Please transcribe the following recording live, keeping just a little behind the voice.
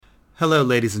Hello,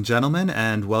 ladies and gentlemen,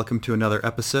 and welcome to another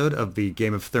episode of the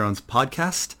Game of Thrones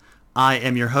podcast. I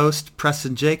am your host,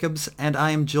 Preston Jacobs, and I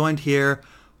am joined here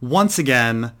once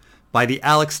again by the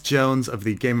Alex Jones of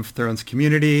the Game of Thrones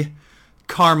community,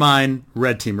 Carmine,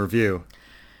 Red Team Review.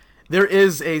 There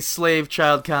is a slave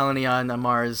child colony on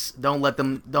Mars. Don't let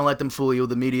them fool you.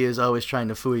 The media is always trying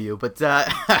to fool you. But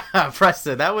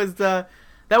Preston, that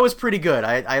was pretty good.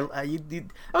 That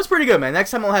was pretty good, man. Next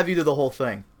time I'll have you do the whole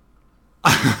thing.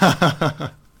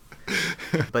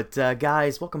 But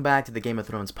guys, welcome back to the Game of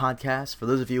Thrones podcast. For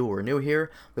those of you who are new here,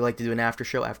 we like to do an after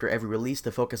show after every release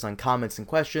to focus on comments and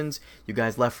questions you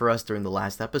guys left for us during the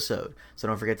last episode. So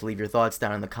don't forget to leave your thoughts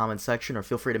down in the comments section, or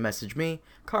feel free to message me,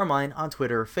 Carmine, on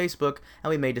Twitter or Facebook,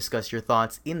 and we may discuss your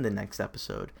thoughts in the next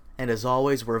episode. And as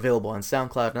always, we're available on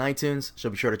SoundCloud and iTunes, so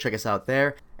be sure to check us out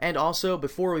there. And also,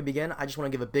 before we begin, I just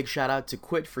want to give a big shout out to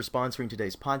Quit for sponsoring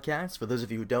today's podcast. For those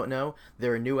of you who don't know,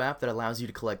 they're a new app that allows you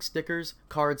to collect stickers,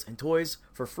 cards, and toys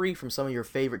for free from some of your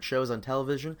favorite shows on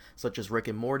television, such as Rick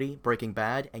and Morty, Breaking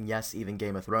Bad, and yes, even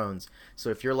Game of Thrones. So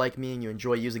if you're like me and you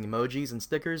enjoy using emojis and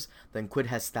stickers, then Quit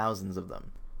has thousands of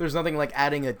them. There's nothing like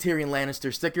adding a Tyrion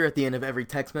Lannister sticker at the end of every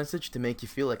text message to make you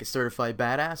feel like a certified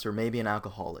badass or maybe an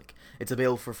alcoholic. It's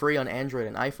available for free on Android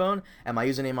and iPhone, and my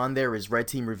username on there is Red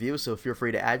Team Review, so feel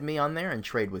free to add me on there and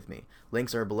trade with me.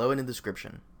 Links are below in the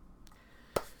description.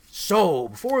 So,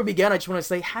 before we begin, I just want to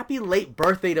say happy late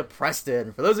birthday to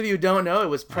Preston. For those of you who don't know, it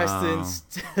was Preston's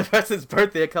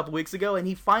birthday a couple weeks ago, and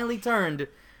he finally turned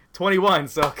 21,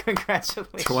 so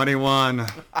congratulations. 21.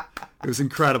 It was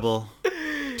incredible.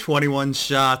 21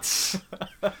 shots.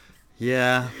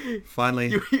 Yeah,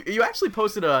 finally. You actually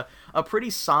posted a pretty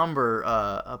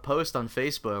somber post on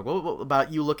Facebook. What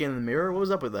about you looking in the mirror? What was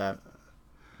up with that?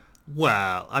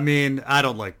 Well, I mean, I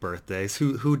don't like birthdays.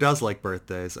 Who does like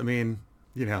birthdays? I mean,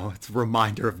 you know, it's a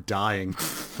reminder of dying.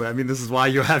 But I mean, this is why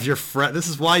you have your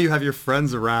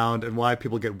friends around, and why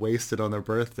people get wasted on their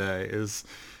birthday is,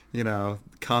 you know,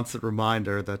 constant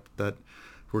reminder that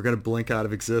we're gonna blink out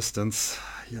of existence.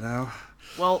 You know.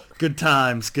 Well, good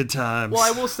times. Well,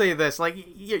 I will say this: like,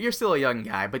 you're still a young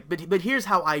guy, but here's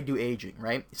how I do aging,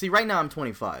 right? See, right now I'm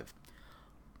 25.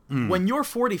 When you're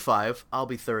 45, I'll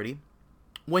be 30.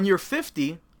 When you're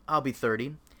 50, I'll be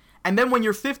 30. And then when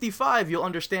you're 55, you'll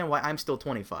understand why I'm still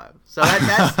 25. So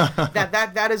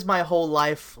that is my whole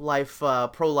life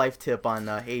pro-life tip on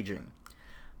aging.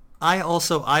 I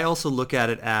also look at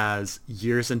it as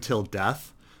years until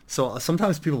death. So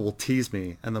sometimes people will tease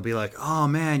me and they'll be like, "Oh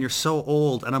man, you're so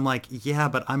old," and I'm like, "Yeah,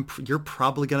 but you're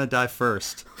probably gonna die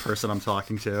first." Person I'm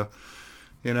talking to,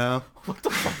 you know. What the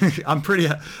fuck? I'm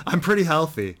pretty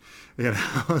healthy, you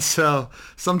know. So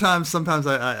sometimes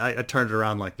I turn it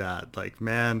around like that. Like,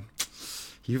 man,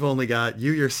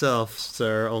 you yourself,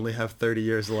 sir, only have 30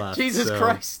 years left. Jesus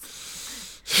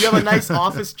Christ. You have a nice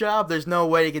office job. There's no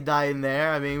way you could die in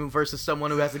there. I mean, versus someone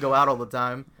who has to go out all the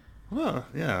time. Well,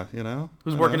 yeah, you know.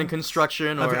 Who's working in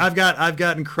construction? Or... I've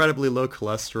got incredibly low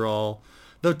cholesterol.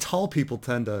 Though tall people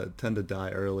tend to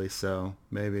die early, so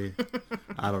maybe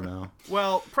I don't know.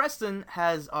 Well, Preston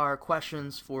has our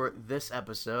questions for this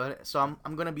episode, so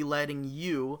I'm going to be letting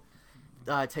you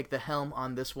take the helm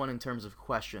on this one in terms of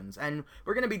questions, and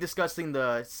we're going to be discussing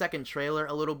the second trailer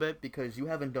a little bit because you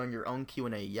haven't done your own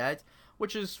Q&A yet,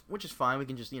 which is fine. We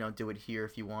can just do it here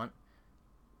if you want.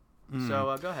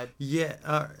 So go ahead. Yeah.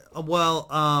 I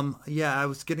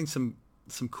was getting some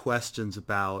questions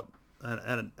about,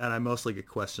 and I mostly get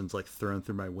questions like thrown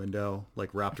through my window,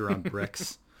 like wrapped around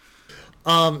bricks.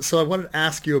 So I wanted to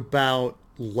ask you about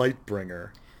Lightbringer,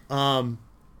 and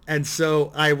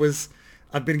so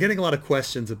I've been getting a lot of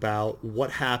questions about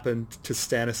what happened to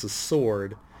Stannis'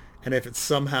 sword, and if it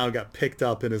somehow got picked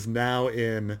up and is now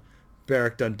in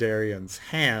Beric Dondarrion's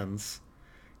hands,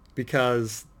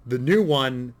 because the new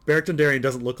one, Beric Dondarrion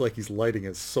doesn't look like he's lighting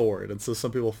his sword, and so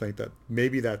some people think that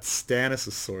maybe that's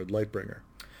Stannis' sword, Lightbringer.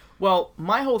 Well,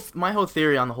 my whole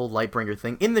theory on the whole Lightbringer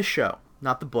thing in the show,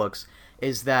 not the books,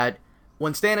 is that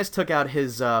when Stannis took out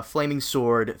his flaming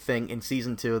sword thing in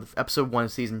season 2, episode 1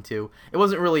 of season 2, it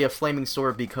wasn't really a flaming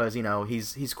sword because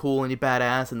he's cool and he's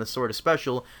badass and the sword is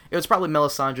special. It was probably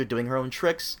Melisandre doing her own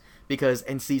tricks, because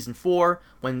in season 4,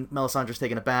 when Melisandre's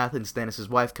taking a bath and Stannis'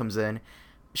 wife comes in,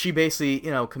 she basically,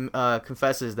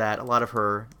 confesses that a lot of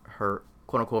her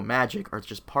quote-unquote magic are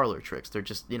just parlor tricks. They're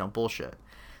just, bullshit.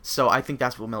 So I think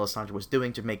that's what Melisandre was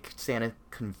doing to make Stannis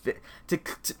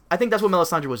I think that's what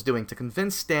Melisandre was doing to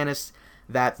convince Stannis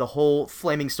that the whole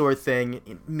flaming sword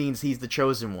thing means he's the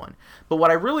chosen one. But what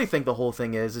I really think the whole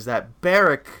thing is that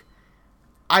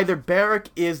either Beric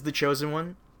is the chosen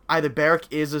one, either Beric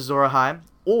is Azor Ahai,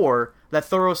 or that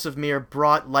Thoros of Myr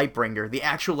brought Lightbringer, the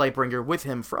actual Lightbringer, with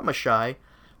him from Asshai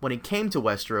when he came to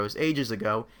Westeros ages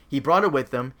ago. He brought it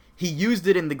with him. He used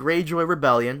it in the Greyjoy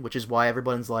Rebellion, which is why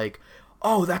everyone's like,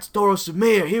 oh, that's Thoros of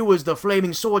Myr. He was the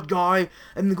flaming sword guy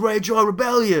in the Greyjoy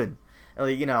Rebellion. And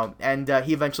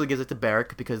he eventually gives it to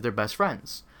Beric because they're best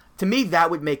friends. To me, that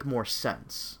would make more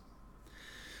sense.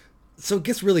 So it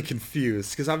gets really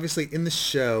confused, because obviously in the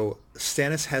show,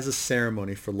 Stannis has a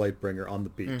ceremony for Lightbringer on the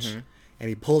beach, and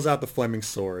he pulls out the flaming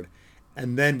sword,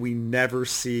 and then we never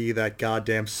see that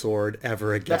goddamn sword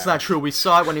ever again. That's not true. We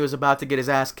saw it when he was about to get his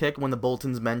ass kicked, when the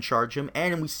Bolton's men charge him,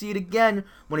 and we see it again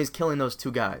when he's killing those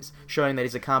two guys, showing that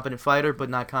he's a competent fighter, but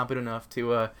not competent enough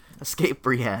to escape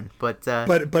Brienne. But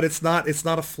it's not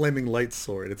a flaming light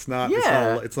sword. It's not.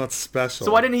 Yeah. It's not special.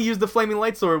 So why didn't he use the flaming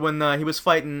light sword when he was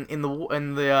fighting in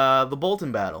the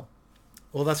Bolton battle?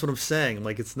 Well, that's what I'm saying.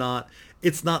 Like, it's not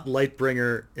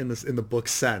Lightbringer in the book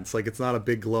sense. Like, it's not a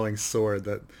big glowing sword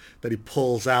that he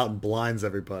pulls out and blinds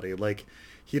everybody. Like,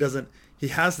 he has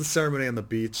the ceremony on the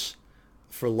beach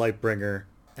for Lightbringer,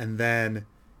 and then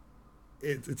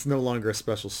it's no longer a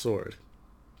special sword.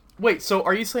 Wait, so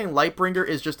are you saying Lightbringer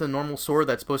is just a normal sword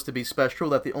that's supposed to be special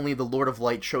that only the Lord of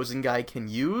Light chosen guy can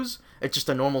use? It's just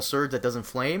a normal sword that doesn't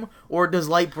flame? Or does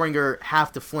Lightbringer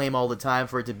have to flame all the time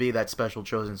for it to be that special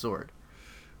chosen sword?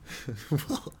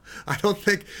 Well, I don't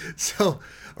think so.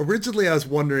 Originally, I was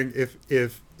wondering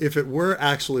if it were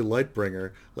actually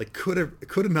Lightbringer, like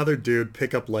could another dude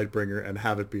pick up Lightbringer and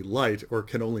have it be light, or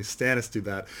can only Stannis do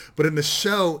that? But in the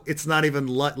show, it's not even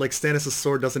light. Like, Stannis'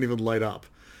 sword doesn't even light up.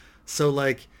 So,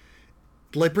 like,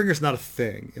 Lightbringer's not a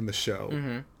thing in the show.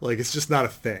 Mm-hmm. Like, it's just not a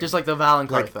thing. Just like the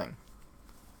Valonqar thing.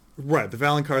 Right, the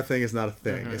Valonqar thing is not a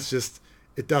thing. Mm-hmm. It's just,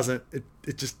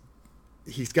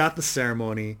 he's got the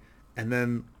ceremony, and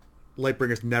then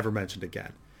Lightbringer's never mentioned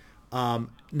again.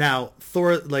 Now,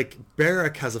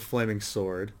 Beric has a flaming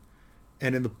sword,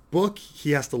 and in the book,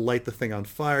 he has to light the thing on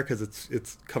fire because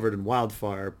it's covered in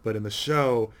wildfire, but in the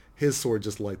show, his sword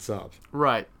just lights up.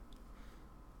 Right.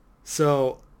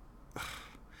 So,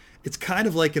 it's kind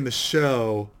of like in the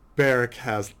show, Beric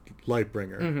has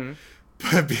Lightbringer,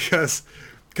 but because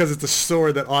it's a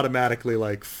sword that automatically,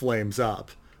 like, flames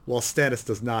up, while Stannis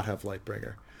does not have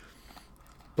Lightbringer.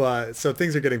 But so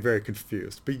things are getting very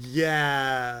confused. But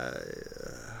yeah,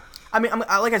 I mean,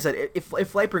 like I said, if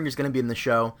Lightbringer is going to be in the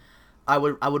show, I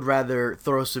would rather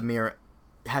Thoros of Myr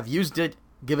have used it,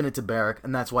 given it to Beric,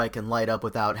 and that's why it can light up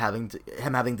without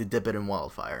him having to dip it in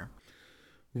wildfire.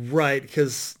 Right,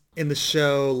 because in the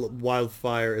show,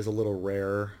 wildfire is a little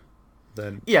rarer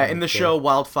than in the show,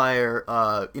 wildfire.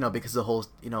 Because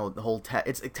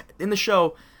in the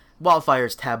show, wildfire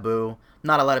is taboo.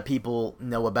 Not a lot of people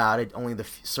know about it. Only the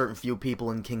certain few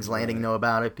people in King's Landing know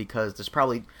about it, because there's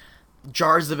probably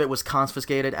jars of it was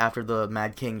confiscated after the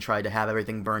Mad King tried to have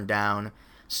everything burned down.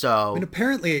 So, I mean,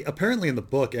 apparently in the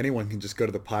book, anyone can just go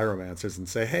to the pyromancers and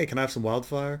say, "Hey, can I have some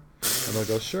wildfire?" And they'll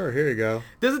go, "Sure, here you go."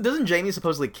 Doesn't Jaime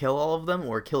supposedly kill all of them,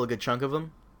 or kill a good chunk of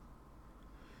them?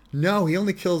 No, he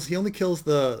only kills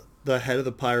the head of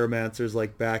the pyromancers,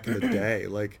 like, back in the day.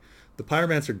 Like, the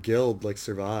pyromancer guild, like,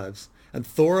 survives. And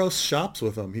Thoros shops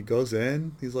with him. He goes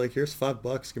in. He's like, "Here's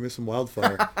 $5. Give me some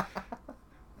wildfire."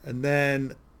 and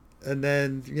then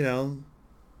then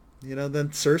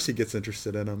Cersei gets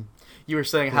interested in him. You were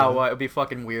saying how it would be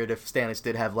fucking weird if Stannis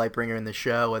did have Lightbringer in the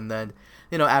show, and then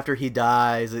after he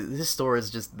dies, his store is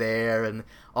just there, and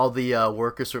all the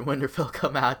workers from Winterfell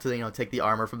come out to take the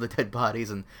armor from the dead bodies,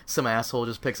 and some asshole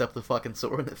just picks up the fucking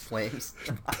sword and it flames.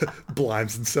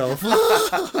 Blinds himself.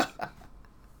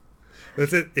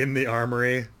 That's it, in the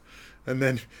armory. And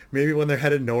then maybe when they're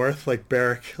headed north, like,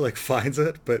 Beric, like, finds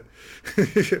it, but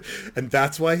and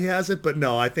that's why he has it. But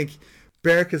no, I think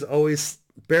Beric always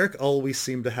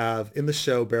seemed to have, in the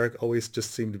show, Beric always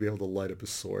just seemed to be able to light up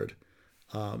his sword.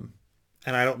 And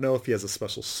I don't know if he has a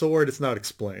special sword. It's not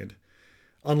explained.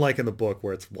 Unlike in the book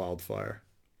where it's wildfire.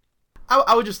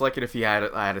 I would just like it if he had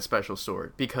a special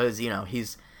sword, because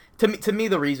he's to me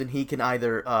the reason he can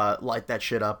either light that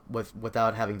shit up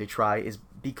without having to try is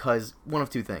because one of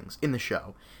two things in the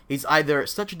show. He's either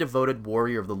such a devoted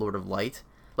warrior of the Lord of Light,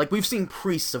 like we've seen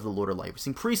priests of the Lord of Light, we've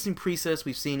seen priests and priestesses,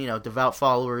 we've seen devout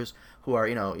followers who are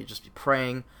just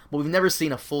praying, but we've never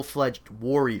seen a full-fledged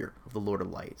warrior of the Lord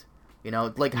of Light.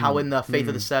 Like how in the Faith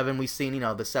of the Seven we've seen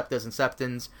the Septas and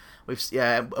Septons,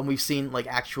 and we've seen like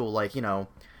actual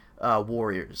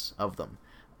warriors of them.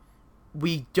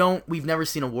 We've never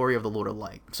seen a warrior of the Lord of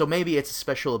Light. So maybe it's a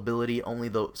special ability only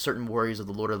the certain warriors of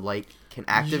the Lord of Light can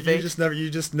activate. You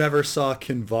just never saw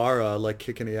Kinvara like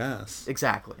kicking the ass.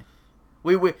 Exactly.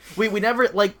 We never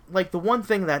like the one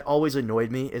thing that always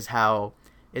annoyed me is how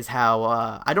is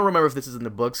how I don't remember if this is in the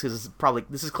books because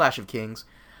this is Clash of Kings.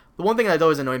 The one thing that's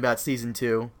always annoying about season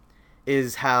 2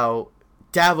 is how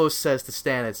Davos says to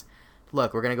Stannis,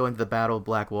 "Look, we're gonna go into the Battle of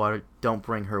Blackwater. Don't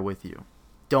bring her with you.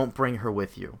 Don't bring her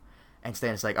with you." And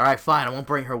Stannis is like, "All right, fine, I won't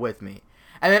bring her with me."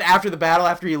 And then after the battle,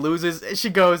 after he loses, she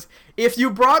goes, "If you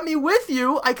brought me with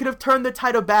you, I could have turned the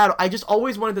tide of battle." I just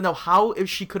always wanted to know how if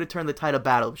she could have turned the tide of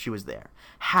battle if she was there.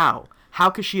 How? How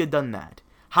could she have done that?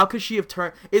 How could she have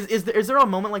turned... Is there a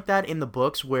moment like that in the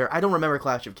books where... I don't remember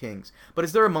Clash of Kings, but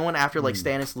is there a moment after, like,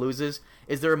 Stannis loses?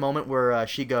 Is there a moment where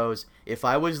she goes, "If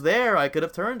I was there, I could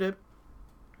have turned it"?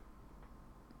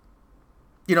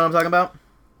 You know what I'm talking about?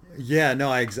 Yeah,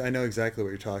 no, I know exactly what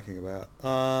you're talking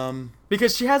about.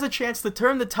 Because she has a chance to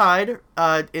turn the tide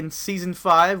in Season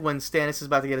 5 when Stannis is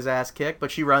about to get his ass kicked,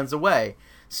 but she runs away.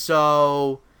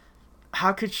 So,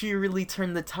 how could she really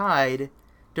turn the tide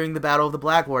during the Battle of the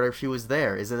Blackwater if she was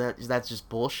there? Is that just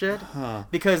bullshit? Huh.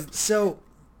 Because so,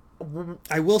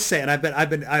 I will say, and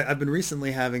I've been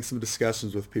recently having some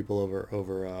discussions with people over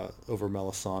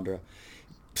Melisandre.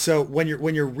 So when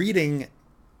you're reading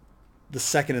the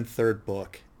second and third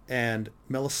book, and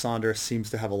Melisandre seems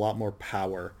to have a lot more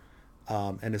power,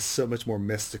 and is so much more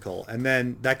mystical, and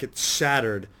then that gets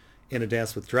shattered in A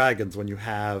Dance with Dragons when you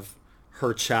have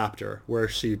her chapter where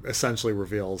she essentially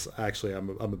reveals, actually,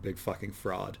 I'm a big fucking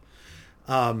fraud.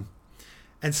 And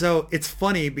so it's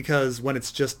funny because when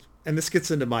it's just, and this gets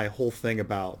into my whole thing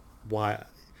about why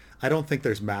I don't think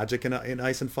there's magic in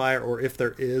Ice and Fire, or if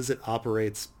there is, it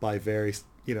operates by very,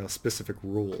 specific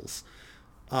rules.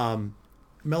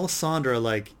 Melisandre,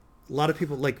 like, a lot of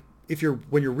people, like,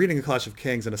 when you're reading A Clash of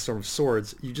Kings and A Storm of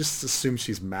Swords, you just assume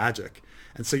she's magic.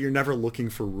 And so you're never looking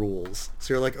for rules.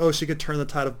 So you're like, oh, she could turn the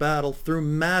tide of battle through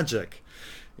magic.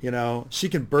 She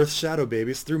can birth shadow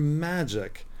babies through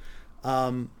magic.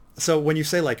 So when you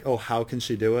say, like, oh, how can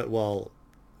she do it? Well,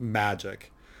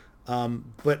 magic.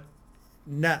 But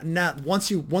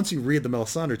once you read the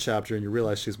Melisandre chapter and you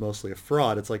realize she's mostly a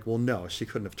fraud, it's like, well, no, she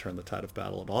couldn't have turned the tide of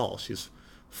battle at all. She's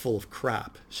full of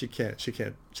crap. She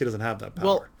doesn't have that power.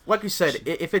 Well, like you said,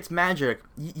 if it's magic,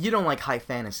 you don't like high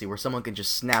fantasy where someone can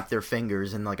just snap their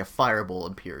fingers and like a fireball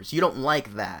appears. You don't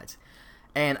like that.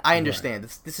 And I understand.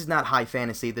 Right. This is not high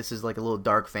fantasy. This is like a little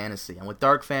dark fantasy. And with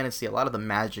dark fantasy, a lot of the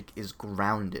magic is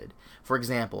grounded. For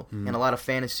example, in a lot of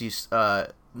fantasy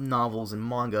novels and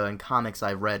manga and comics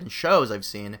I've read and shows I've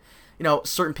seen,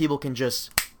 certain people can just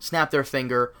snap their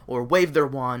finger or wave their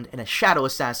wand and a shadow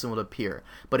assassin will appear.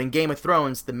 But in Game of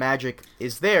Thrones, the magic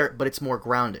is there, but it's more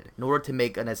grounded. In order to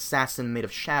make an assassin made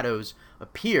of shadows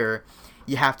appear,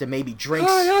 you have to maybe drink...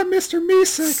 Hi, I'm Mr.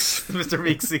 Meeseeks! Mr.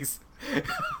 Meeseeks.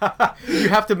 You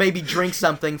have to maybe drink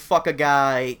something, fuck a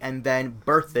guy, and then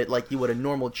birth it like you would a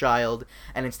normal child.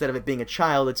 And instead of it being a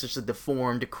child, it's just a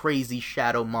deformed, crazy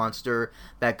shadow monster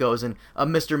that goes and...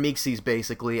 Mr. Meeseeks,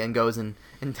 basically, and goes and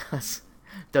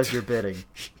does your bidding.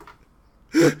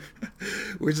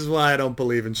 Which is why I don't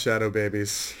believe in shadow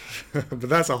babies. But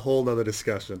that's a whole nother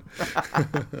discussion.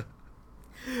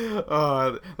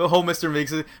 The whole Mr.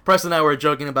 Meeseeks. Preston and I were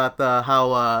joking about how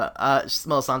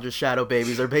Melisandre's shadow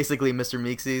babies are basically Mr.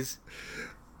 Meeseeks.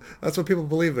 That's what people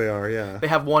believe they are, yeah. They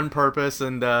have one purpose,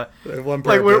 and... they have one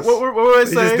purpose. Like, what were I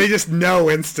saying? They just know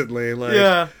instantly, like...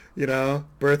 Yeah.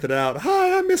 Birth it out.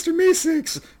 Hi, I'm Mr.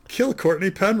 Meeseeks. Kill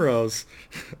Courtney Penrose.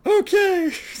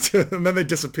 Okay. And then they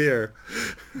disappear.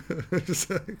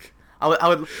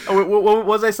 What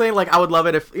was I saying? Like, I would love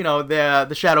it if,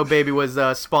 the shadow baby was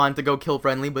spawned to go kill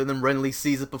Renly, but then Renly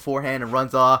sees it beforehand and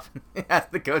runs off and has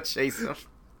to go chase him.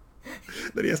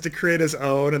 Then he has to create his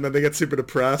own, and then they get super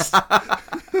depressed. Why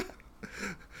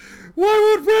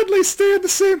won't Renly stay in the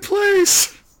same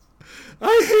place?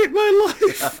 I hate my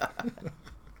life.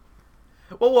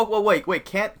 Well, wait.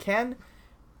 Can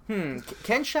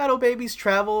shadow babies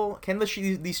travel? Can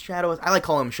these shadow... I like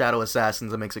calling them shadow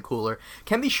assassins. That makes it cooler.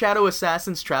 Can these shadow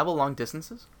assassins travel long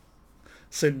distances?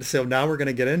 So now we're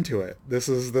gonna get into it. We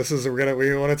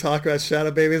want to talk about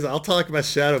shadow babies. I'll talk about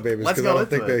shadow babies because I don't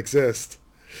think they exist.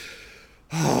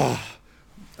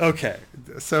 Okay,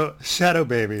 so shadow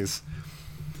babies.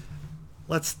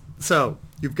 So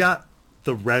you've got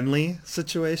the Renly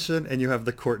situation and you have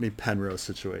the Courtney Penrose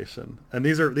situation, and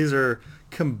these are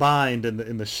combined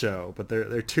in the show, but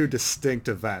they're two distinct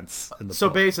events in the book. So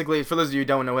basically, for those of you who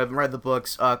don't know, who haven't read the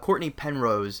books, Courtney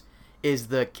Penrose is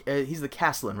he's the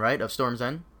Castellan, right, of Storm's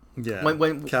End? Yeah,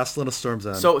 Castellan of Storm's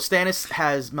End. So Stannis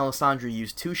has Melisandre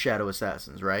use two shadow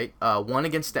assassins, right? One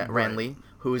against Renly,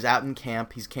 who is out in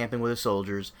camp. He's camping with his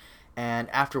soldiers,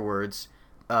 and afterwards,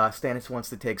 Stannis wants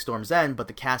to take Storm's End, but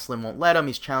the Castellan won't let him.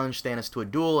 He's challenged Stannis to a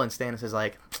duel, and Stannis is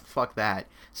like, fuck that.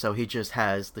 So he just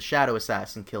has the Shadow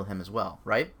Assassin kill him as well,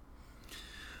 right?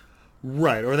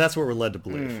 Right, or that's what we're led to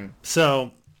believe.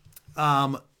 So,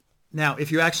 now,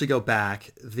 if you actually go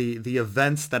back, the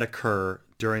events that occur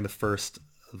during the first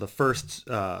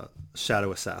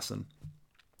Shadow Assassin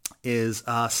is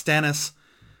Stannis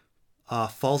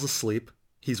falls asleep.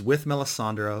 He's with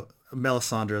Melisandre,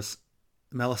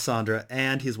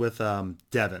 and he's with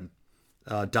Devon,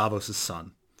 Davos'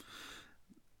 son.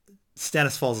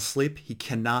 Stannis falls asleep. He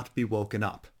cannot be woken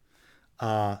up.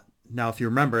 Now, if you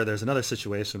remember, there's another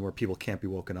situation where people can't be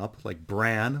woken up, like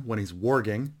Bran, when he's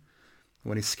warging,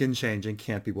 when he's skin changing,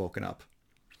 can't be woken up.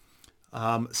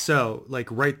 So, like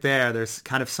right there, there's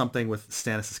kind of something with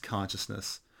Stannis'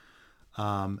 consciousness.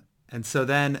 And so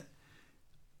then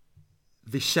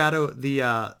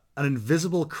an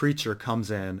invisible creature comes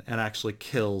in and actually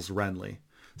kills Renly.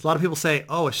 So a lot of people say,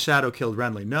 oh, a shadow killed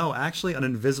Renly. No, actually an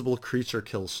invisible creature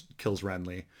kills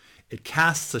Renly. It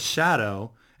casts a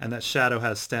shadow, and that shadow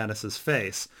has Stannis'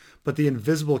 face. But the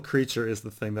invisible creature is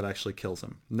the thing that actually kills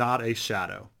him, not a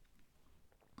shadow.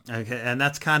 Okay, and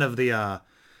that's kind of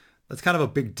a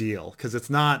big deal, because it's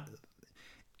not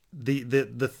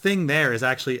the thing there is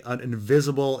actually an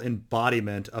invisible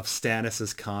embodiment of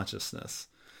Stannis' consciousness.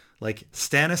 Like,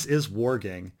 Stannis is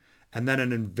warging, and then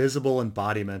an invisible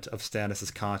embodiment of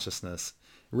Stannis' consciousness,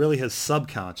 really his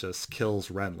subconscious, kills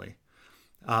Renly.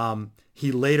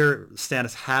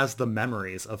 Stannis has the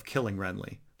memories of killing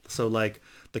Renly. So, like,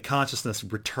 the consciousness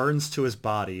returns to his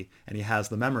body, and he has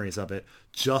the memories of it,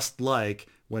 just like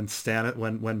when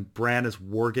Bran is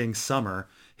warging Summer,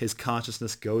 his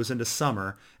consciousness goes into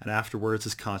Summer, and afterwards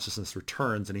his consciousness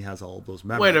returns, and he has all of those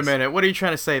memories. Wait a minute, what are you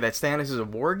trying to say, that Stannis is a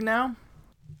warg now?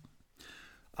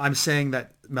 I'm saying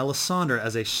that Melisandre,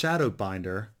 as a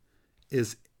Shadowbinder,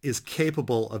 is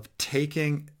capable of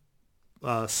taking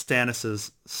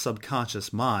Stannis'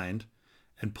 subconscious mind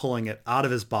and pulling it out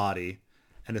of his body,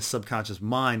 and his subconscious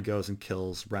mind goes and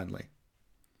kills Renly.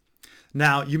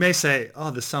 Now, you may say,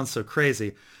 oh, this sounds so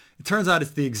crazy. It turns out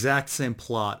it's the exact same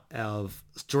plot of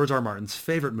George R. R. Martin's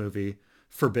favorite movie,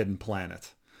 Forbidden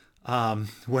Planet,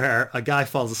 where a guy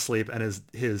falls asleep and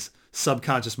his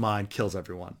subconscious mind kills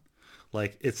everyone.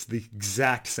 Like, it's the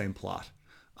exact same plot.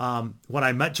 When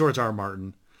I met George R. R.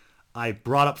 Martin, I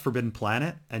brought up Forbidden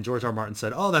Planet, and George R. R. Martin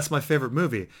said, oh, that's my favorite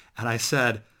movie. And I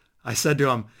said to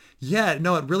him, yeah,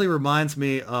 no, it really reminds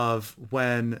me of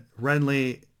when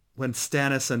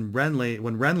Stannis and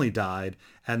Renly died,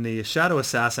 and the Shadow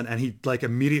Assassin, and he like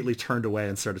immediately turned away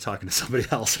and started talking to somebody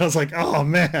else. And I was like, oh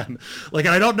man. Like,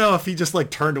 I don't know if he just like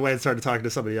turned away and started talking to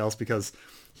somebody else because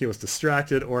he was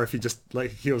distracted, or if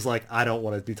he was like, I don't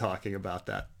want to be talking about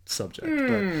that subject.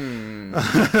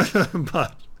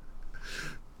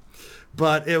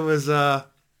 But it was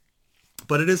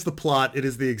but it is the plot. It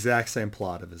is the exact same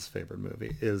plot of his favorite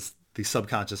movie, is the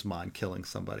subconscious mind killing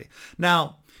somebody.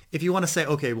 Now, if you want to say,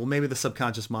 okay, well, maybe the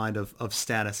subconscious mind of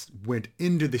Stannis went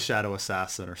into the Shadow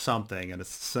Assassin or something, and it's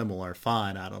similar,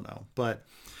 fine, I don't know. But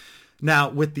now,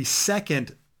 with the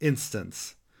second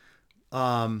instance,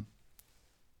 Melisandre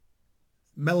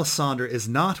is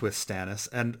not with Stannis,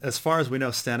 and as far as we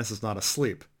know, Stannis is not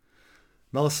asleep.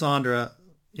 Melisandre,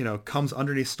 comes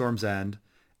underneath Storm's End,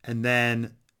 and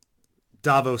then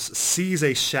Davos sees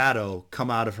a shadow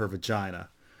come out of her vagina.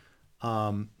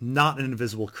 Not an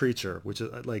invisible creature, which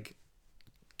is like,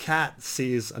 Kat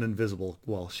sees an invisible,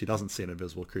 well, she doesn't see an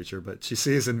invisible creature, but she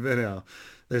sees,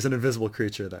 there's an invisible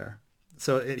creature there.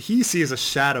 So he sees a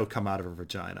shadow come out of her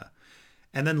vagina.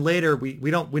 And then later,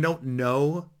 we don't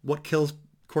know what kills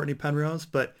Courtney Penrose,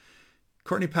 but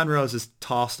Courtney Penrose is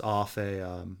tossed off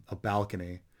a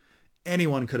balcony.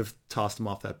 Anyone could have tossed him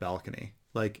off that balcony.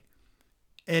 Like,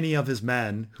 any of his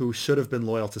men who should have been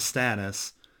loyal to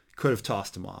Stannis could have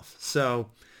tossed him off.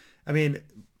 So, I mean,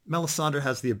 Melisandre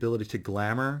has the ability to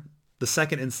glamour. The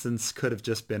second instance could have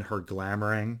just been her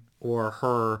glamoring, or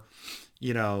her,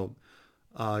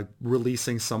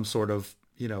 releasing some sort of,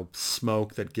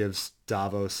 smoke that gives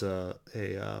Davos a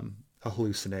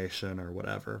hallucination or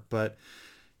whatever. But,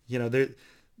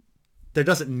 there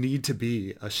doesn't need to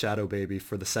be a shadow baby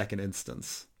for the second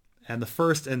instance. And the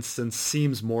first instance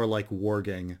seems more like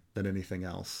warging than anything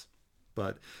else.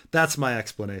 But that's my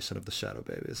explanation of the shadow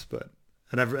babies.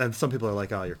 And some people are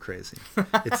like, oh, you're crazy.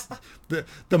 It's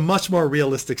the much more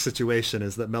realistic situation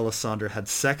is that Melisandre had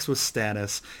sex with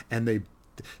Stannis,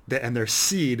 and their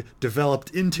seed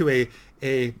developed into a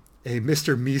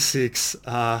Mr. Meeseeks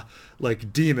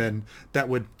like demon that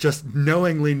would just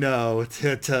knowingly know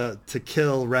to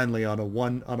kill Renly on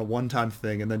a one-time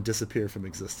thing and then disappear from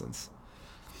existence.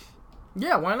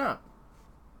 Yeah, why not?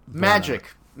 Magic.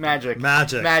 Magic.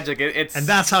 It's And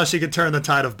that's how she could turn the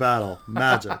tide of battle.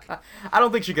 Magic. I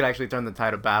don't think she could actually turn the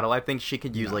tide of battle. I think she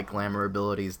could use like glamour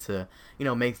abilities to,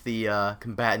 make the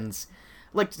combatants.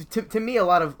 Like to me, a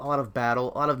lot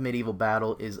of medieval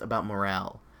battle is about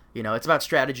morale. It's about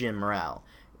strategy and morale.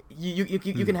 You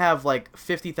can have like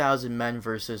 50,000 men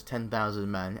versus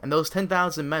 10,000 men, and those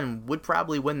 10,000 men would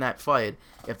probably win that fight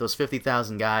if those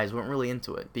 50,000 guys weren't really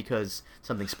into it because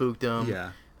something spooked them.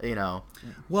 Yeah.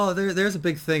 Well, there's a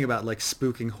big thing about like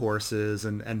spooking horses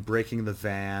and breaking the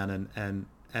van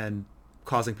and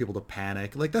causing people to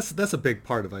panic. Like that's a big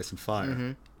part of Ice and Fire.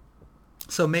 Mm-hmm.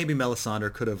 So maybe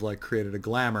Melisandre could have like created a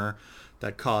glamour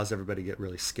that caused everybody to get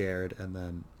really scared and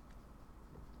then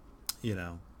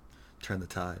turn the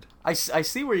tide. I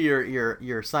see where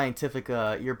your scientific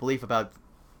your belief about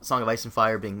Song of Ice and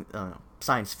Fire being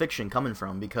science fiction coming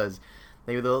from, because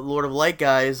maybe the Lord of Light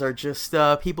guys are just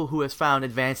people who has found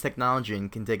advanced technology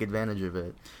and can take advantage of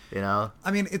it.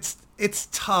 I mean, it's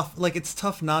tough. Like, it's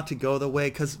tough not to go the way,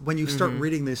 because when you start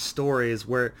reading these stories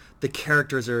where the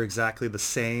characters are exactly the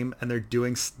same and they're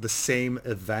doing the same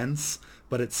events,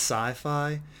 but it's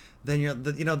sci-fi, then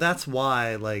that's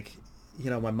why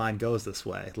my mind goes this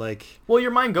way. Well, your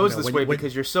mind goes this way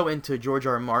because you're so into George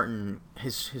R. R. Martin,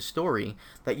 his story,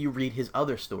 that you read his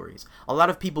other stories. A lot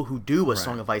of people who do a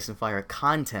Song of Ice and Fire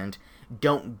content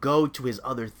don't go to his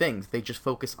other things. They just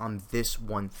focus on this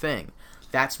one thing.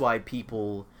 That's why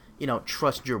people,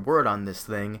 trust your word on this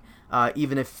thing.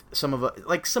 Even if some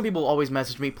people always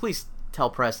message me, please tell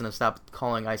Preston to stop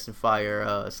calling Ice and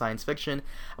Fire science fiction.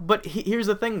 But here's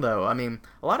the thing, though. I mean,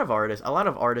 a lot of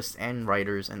artists and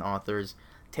writers and authors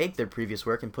take their previous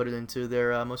work and put it into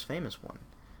their most famous one.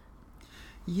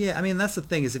 Yeah, I mean, that's the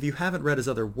thing, is if you haven't read his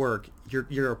other work,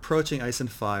 you're approaching Ice and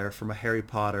Fire from a Harry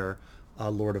Potter,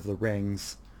 Lord of the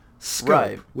Rings scope,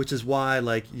 right. Which is why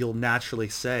you'll naturally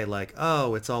say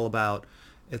oh, it's all about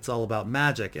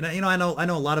magic. And I know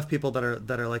a lot of people that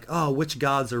are like, oh, which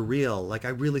gods are real? Like, I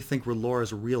really think R'hllor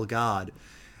is a real god.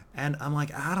 And I'm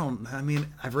like,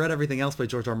 I've read everything else by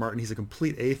George R. R. Martin. He's a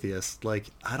complete atheist. Like,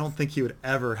 I don't think he would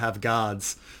ever have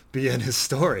gods be in his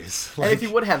stories. And if he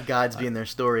would have gods be in their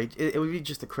story, it would be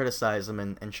just to criticize them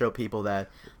and show people that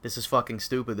this is fucking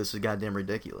stupid, this is goddamn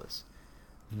ridiculous.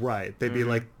 Right. They'd be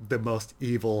like the most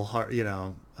evil,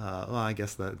 well, I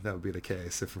guess that would be the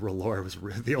case if R'hllor was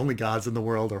the only gods in the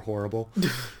world are horrible.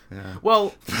 Yeah.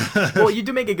 Well, you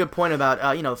do make a good point about,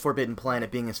 Forbidden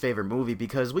Planet being his favorite movie,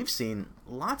 because we've seen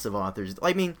lots of authors.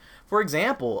 I mean, for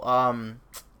example,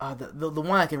 the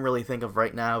one I can really think of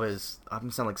right now is, I'm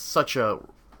going to sound like it's going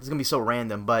to be so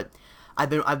random, but I've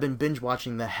been binge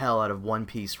watching the hell out of One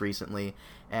Piece recently.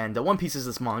 And One Piece is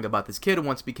this manga about this kid who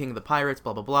wants to be king of the pirates,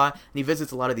 blah, blah, blah. And he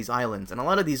visits a lot of these islands. And a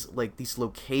lot of these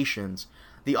locations,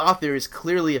 the author is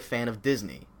clearly a fan of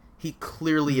Disney. He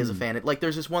clearly is a fan.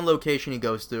 There's this one location he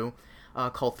goes to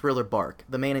called Thriller Bark.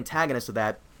 The main antagonist of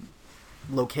that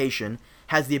location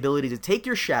has the ability to take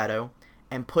your shadow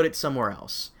and put it somewhere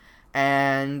else.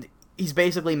 And he's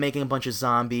basically making a bunch of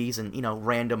zombies and,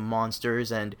 random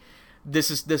monsters. And this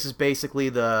is basically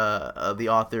the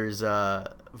author's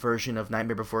version of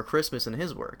Nightmare Before Christmas in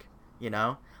his work.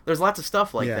 There's lots of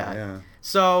stuff like that. Yeah.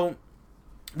 So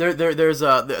they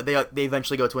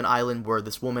eventually go to an island where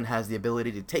this woman has the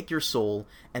ability to take your soul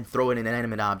and throw it in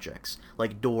inanimate objects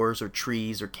like doors or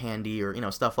trees or candy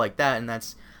or stuff like that. And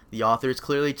that's the author is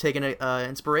clearly taking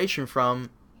inspiration from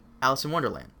Alice in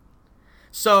Wonderland.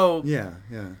 So yeah.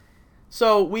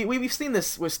 So we've seen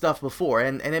this with stuff before,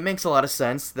 and it makes a lot of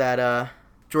sense that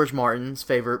George Martin's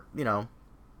favorite,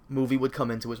 movie would come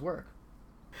into his work.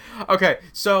 Okay,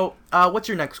 so what's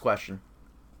your next question?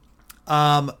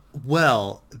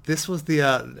 Well, this was the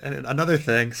another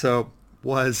thing. So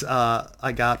was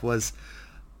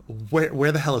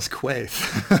where the hell is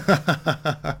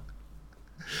Quaithe?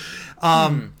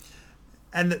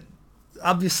 And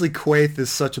obviously Quaithe is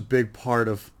such a big part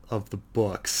of the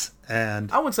books, and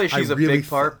I wouldn't say she's a big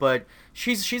part, but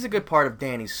she's a good part of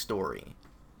Dany's story.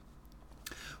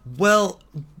 Well,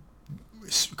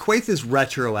 Quaithe is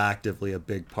retroactively a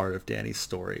big part of Dany's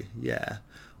story. Yeah.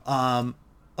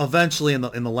 Eventually, in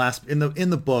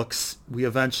the books, we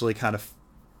eventually kind of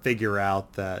figure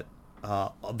out that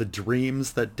the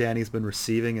dreams that Dany's been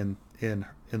receiving in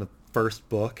the first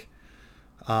book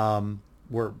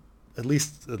were at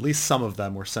least some of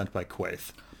them were sent by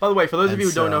Quaithe. By the way, for those of you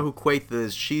who don't know who Quaithe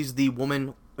is, she's the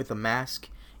woman with a mask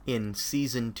in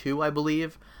season 2, I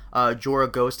believe. Jorah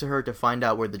goes to her to find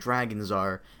out where the dragons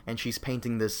are, and she's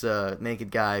painting this naked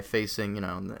guy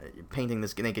painting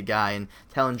this naked guy and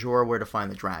telling Jorah where to find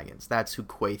the dragons. That's who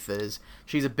Quaithe is.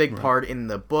 She's a big part in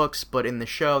the books, but in the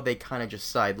show, they kind of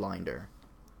just sidelined her.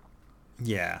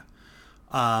 Yeah.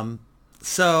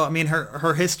 So, I mean,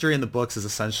 her history in the books is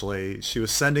essentially she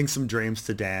was sending some dreams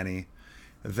to Dany,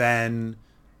 then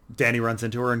Dany runs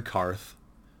into her in Qarth,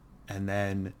 and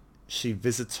then she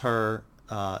visits her.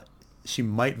 She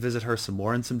might visit her some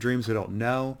more in some dreams, we don't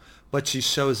know, but she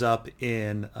shows up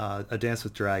in A Dance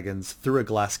with Dragons. Through a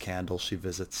glass candle, she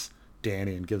visits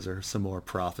Dany and gives her some more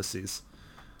prophecies.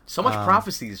 So much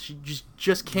prophecies. She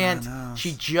just can't.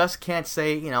 She just can't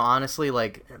say. Honestly,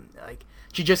 like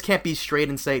she just can't be straight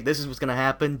and say this is what's gonna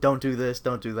happen. Don't do this.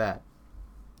 Don't do that.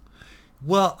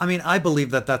 Well, I mean, I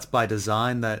believe that that's by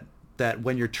design. That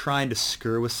when you're trying to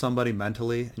screw with somebody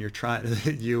mentally, and you're trying,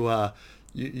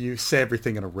 you say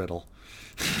everything in a riddle.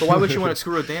 But why would she want to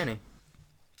screw with Dany?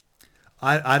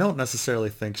 I don't necessarily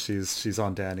think she's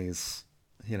on Dany's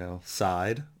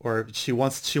side, or she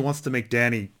wants to make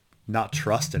Dany not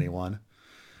trust anyone.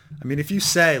 I mean, if you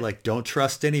say like don't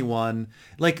trust anyone,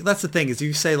 like that's the thing is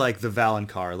you say like the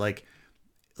Valonqar, like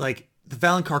the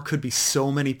Valonqar could be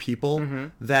so many people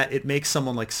that it makes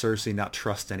someone like Cersei not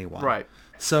trust anyone. Right.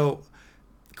 So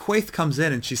Quaithe comes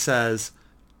in and she says,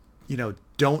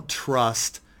 don't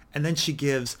trust, and then she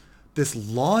gives this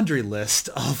laundry list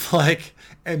of like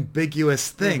ambiguous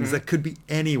things that could be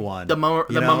anyone. The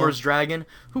Mummer's dragon.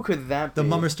 Who could that be? The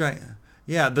Mummer's dragon.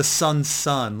 Yeah, the Sun's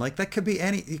son. Like that could be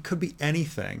it could be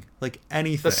anything. Like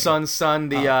anything. The Sun's son.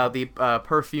 The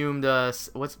perfumed.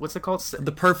 What's it called?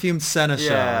 The perfumed seneschal.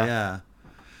 Yeah.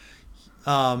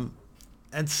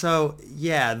 And so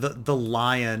the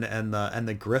lion and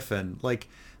the griffin. Like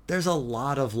there's a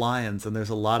lot of lions and there's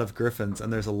a lot of griffins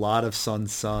and there's a lot of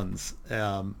Sun's sons.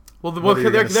 There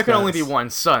can only be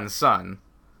one son.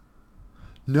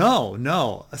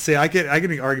 No. See, I get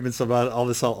arguments about all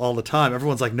this all the time.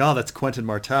 Everyone's like, no, that's Quentin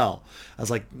Martell. I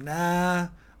was like, nah.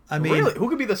 I mean, really, who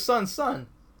could be the son's son?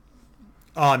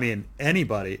 Oh, I mean,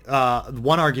 anybody.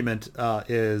 One argument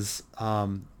is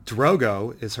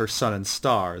Drogo is her son in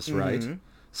stars, right?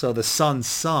 So the son's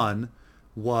son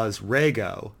was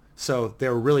Rhaego. So they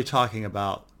were really talking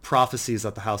about prophecies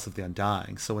at the House of the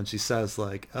Undying. So when she says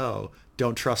like, oh,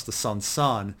 don't trust the son's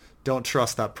son, don't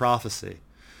trust that prophecy.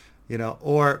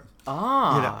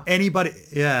 Anybody,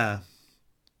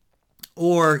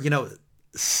 or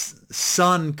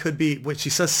son could be when she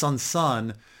says son's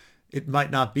son, it might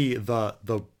not be the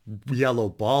yellow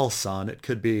ball son. It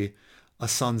could be a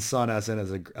son's son, as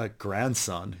a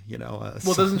grandson.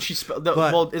 Doesn't she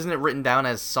spell? Isn't it written down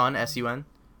as son, S-U-N?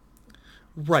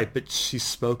 Right, but she's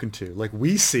spoken to. Like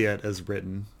we see it as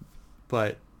written,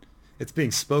 but it's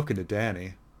being spoken to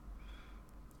Dany.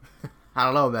 I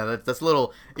don't know, man. That's a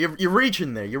little. You're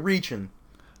reaching there. You're reaching.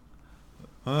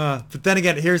 But then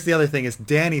again, here's the other thing: is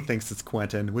Dany thinks it's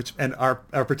Quentin, and our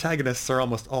protagonists are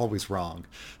almost always wrong.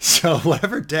 So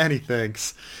whatever Dany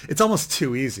thinks, it's almost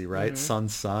too easy, right?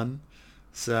 Son's son.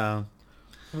 So.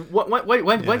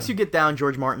 Once you get down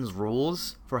George Martin's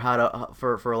rules for how to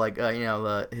for like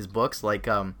his books, like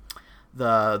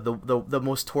the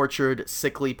most tortured,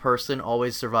 sickly person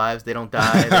always survives. They don't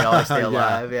die. They always stay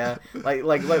alive. Yeah. Like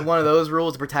one of those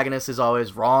rules. The protagonist is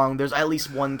always wrong. There's at least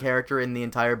one character in the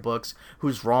entire books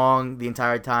who's wrong the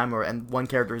entire time, and one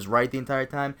character is right the entire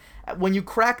time. When you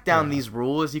crack down these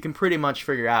rules, you can pretty much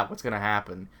figure out what's gonna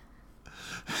happen.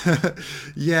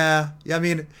 Yeah. I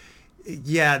mean.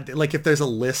 Yeah, like if there's a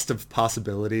list of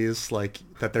possibilities like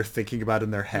that they're thinking about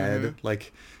in their head,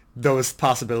 like those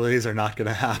possibilities are not going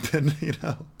to happen,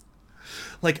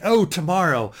 Like, oh,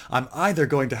 tomorrow I'm either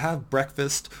going to have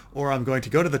breakfast or I'm going to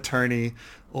go to the tourney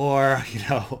or,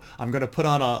 I'm going to put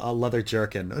on a leather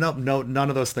jerkin. No, none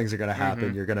of those things are going to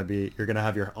happen. You're going to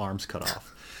have your arms cut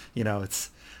off. It's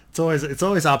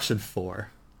always option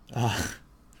 4.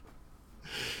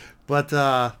 But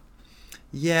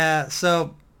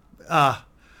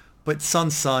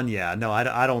son's son, I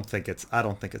don't think it's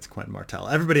Quentin Martell.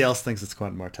 Everybody else thinks it's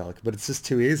Quentin Martell, but it's just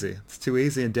too easy. It's too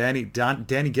easy, and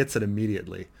Dany gets it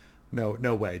immediately.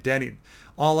 No way. Dany,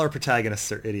 all our protagonists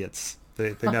are idiots.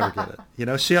 They never get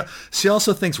it. She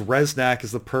also thinks Reznak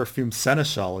is the perfumed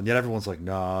seneschal, and yet everyone's like,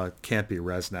 no, it can't be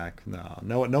Reznak.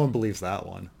 No one believes that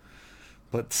one.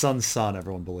 But son's son,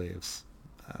 everyone believes.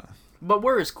 But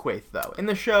where is Quaithe, though? In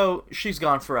the show, she's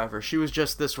gone forever. She was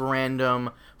just this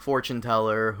random fortune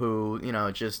teller who,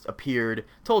 just appeared,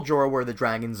 told Jorah where the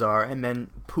dragons are, and then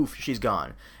poof, she's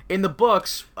gone. In the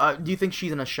books, do you think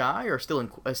she's in Asshai or still in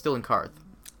Qarth?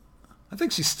 I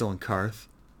think she's still in Qarth.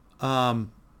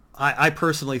 I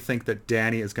personally think that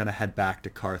Dany is going to head back to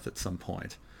Karth at some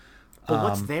point. But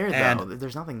what's there, though?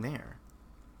 There's nothing there.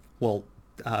 Well,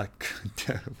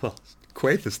 well,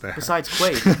 Quaithe is there. Besides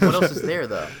Quaithe, what else is there,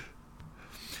 though?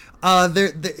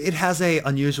 It has a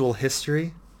unusual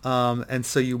history, and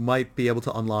so you might be able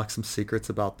to unlock some secrets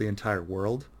about the entire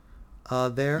world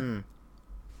there.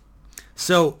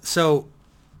 So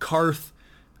Karth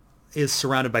is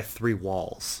surrounded by 3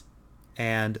 walls,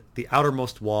 and the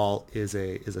outermost wall is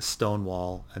a stone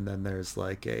wall, and then there's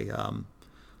like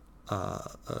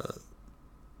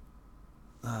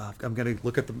I'm gonna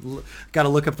gotta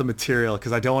look up the material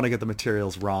because I don't want to get the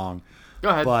materials wrong. Go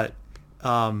ahead. But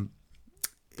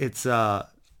it's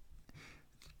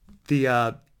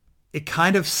it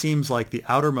kind of seems like the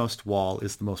outermost wall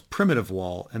is the most primitive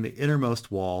wall, and the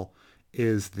innermost wall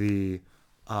is the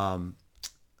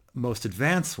most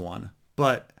advanced one.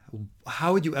 But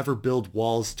how would you ever build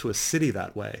walls to a city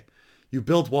that way? You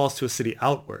build walls to a city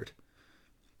outward.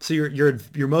 So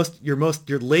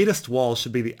your latest wall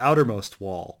should be the outermost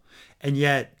wall, and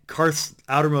yet Karth's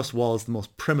outermost wall is the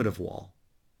most primitive wall.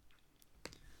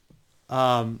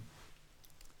 And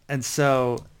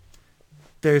so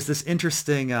there's this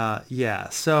interesting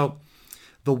So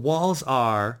the walls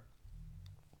are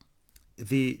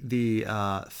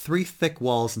the 3 thick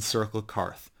walls encircle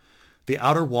Karth. The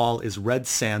outer wall is red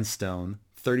sandstone,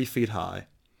 30 feet high,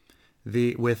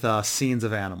 with scenes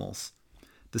of animals.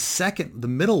 The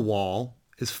middle wall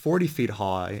is 40 feet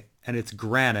high, and it's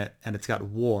granite, and it's got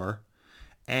war.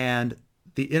 And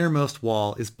the innermost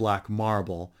wall is black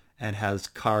marble and has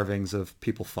carvings of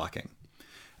people fucking.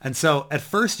 And so at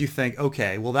first you think,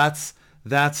 okay, well that's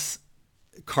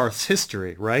Karth's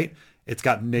history, right? It's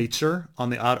got nature on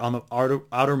the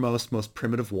outermost, most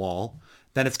primitive wall.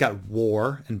 Then it's got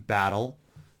war and battle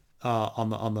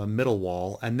on the middle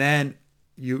wall, and then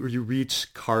you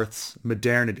reach Karth's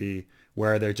modernity,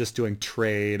 where they're just doing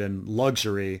trade and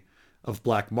luxury of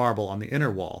black marble on the inner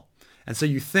wall. And so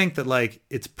you think that like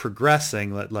it's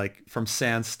progressing, that like from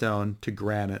sandstone to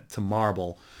granite to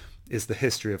marble is the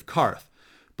history of Karth.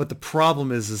 But the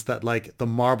problem is that like the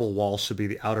marble wall should be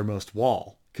the outermost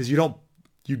wall, because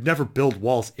you'd never build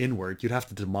walls inward. You'd have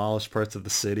to demolish parts of the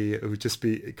city. It would just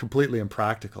be completely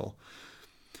impractical.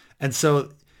 And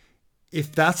so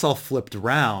if that's all flipped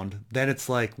around, then it's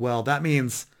like, well, that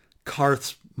means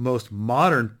Karth's most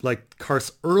modern, like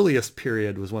Karth's earliest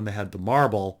period was when they had the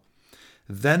marble,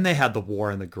 then they had the war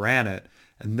and the granite,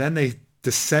 and then they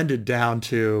descended down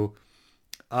to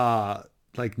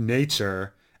like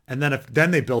nature, and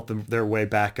then they built their way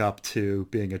back up to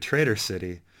being a trader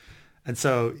city. And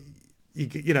so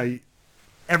you know,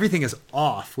 everything is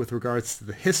off with regards to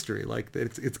the history. Like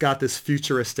it's got this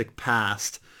futuristic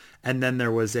past, and then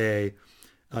there was an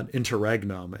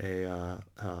interregnum, a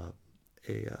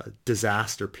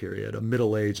disaster period, a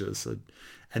Middle Ages,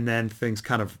 and then things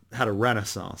kind of had a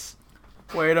renaissance.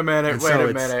 Wait a minute.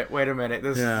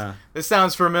 This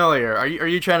sounds familiar. Are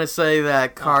you trying to say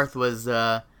that Karth was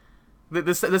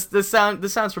this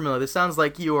sounds familiar. This sounds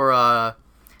like your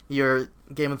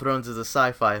Game of Thrones is a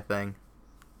sci-fi thing.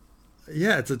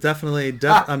 Yeah, it's definitely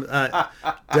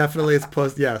it's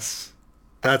post. Yes,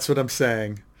 that's what I'm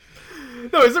saying.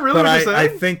 No, is it really? But what you're saying? I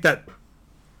think that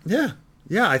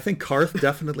I think Karth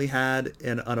definitely had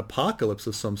an apocalypse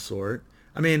of some sort.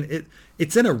 I mean,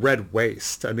 it's in a red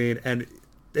waste. I mean, and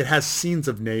it has scenes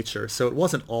of nature, so it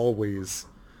wasn't always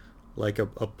like a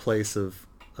place of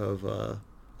you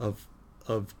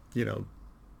know,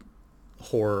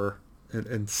 horror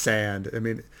and sand. I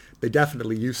mean, they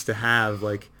definitely used to have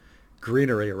like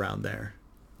greenery around there.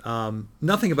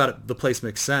 Nothing about the place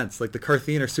makes sense. Like the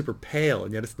Karthian are super pale,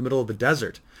 and yet it's the middle of the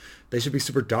desert. They should be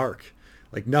super dark.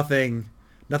 Like nothing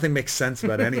makes sense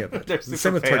about any of it. The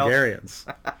same with Targaryens.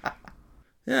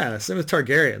 Yeah, same with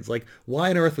Targaryens. Like,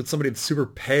 why on earth would somebody that's super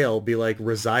pale be like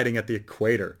residing at the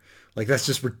equator? Like, that's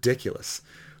just ridiculous.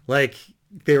 Like,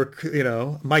 they were, you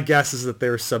know, my guess is that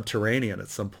they were subterranean at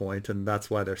some point, and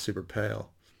that's why they're super pale.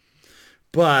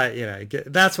 But, you know,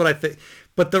 that's what I think.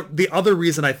 But the other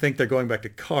reason I think they're going back to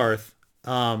Karth,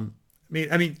 I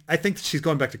mean, I think she's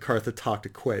going back to Karth to talk to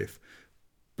Quaithe.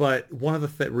 But one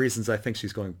of the reasons I think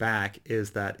she's going back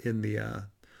is that in the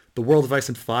World of Ice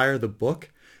and Fire, the book,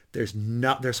 there's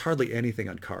hardly anything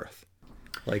on Karth.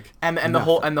 Like, and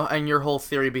your whole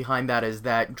theory behind that is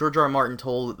that George R. R. Martin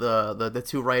told the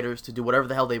two writers to do whatever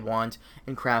the hell they want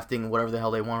in crafting whatever the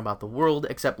hell they want about the world,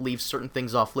 except leave certain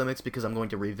things off limits because I'm going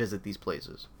to revisit these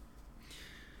places.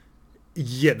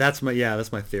 Yeah, that's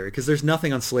my theory, because there's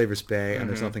nothing on Slaver's Bay and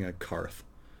there's nothing on Karth.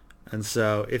 And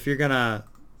so if you're gonna,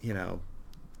 you know,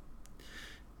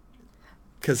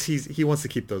 because he wants to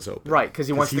keep those open. Right, because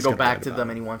he wants to go back to them, them.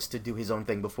 and he wants to do his own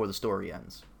thing before the story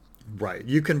ends. Right.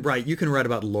 You can write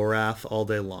about Lorath all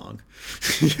day long.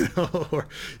 Or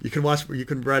you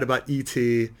can write about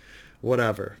E.T.,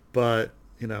 whatever. But,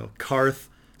 Karth,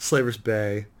 Slaver's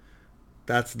Bay,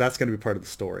 that's going to be part of the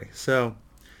story. So,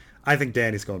 I think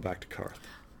Dany's going back to Karth.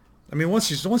 I mean, once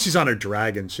she's on her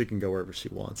dragon, she can go wherever she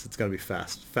wants. It's going to be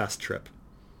fast trip.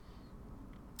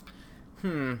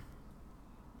 I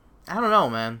don't know,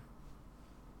 man.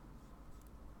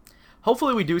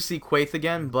 Hopefully we do see Quaithe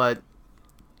again, but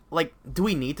do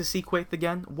we need to see Quaithe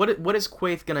again? What is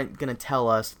Quaithe gonna tell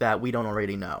us that we don't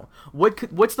already know?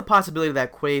 What's the possibility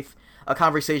that a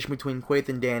conversation between Quaithe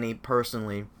and Dany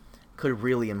personally could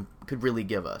really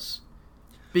give us?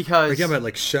 Because again,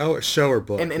 about show or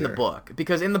book in the book,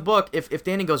 because in the book, if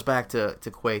Dany goes back to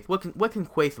Quaithe, what can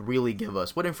Quaithe really give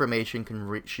us? What information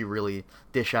can she really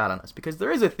dish out on us? Because there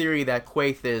is a theory that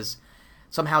Quaithe is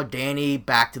somehow Dany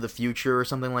back to the future or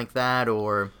something like that,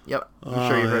 or I'm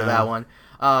sure you heard of that one.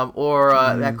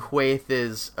 That Quaithe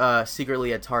is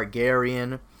secretly a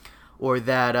Targaryen, or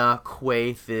that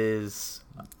Quaithe is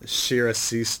Shira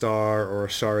Seastar or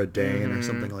Shara Dane or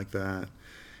something like that.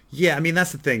 Yeah, I mean,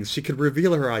 that's the thing. She could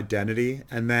reveal her identity,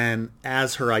 and then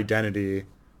as her identity,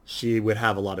 she would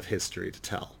have a lot of history to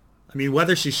tell. I mean,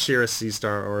 whether she's Shira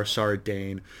Seastar or Shara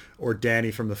Dane or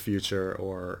Dany from the future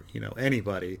or,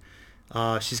 anybody,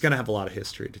 she's going to have a lot of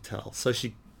history to tell. So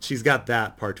she's got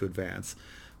that part to advance.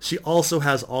 She also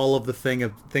has all of the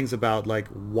things about,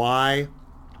 why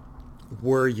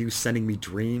were you sending me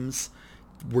dreams?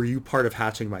 Were you part of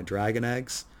hatching my dragon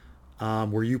eggs?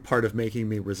 Were you part of making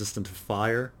me resistant to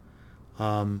fire?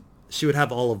 She would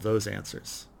have all of those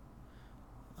answers.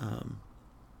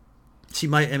 She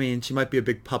might be a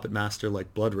big puppet master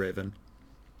like Bloodraven.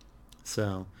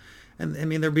 So, and I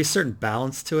mean, there'd be a certain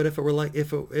balance to it if it were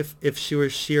if she were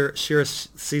Shira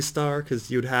Seastar,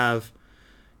 because you'd have,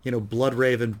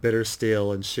 Bloodraven,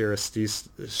 Bittersteel, and Shira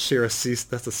Seastar.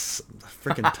 That's a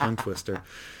freaking tongue twister.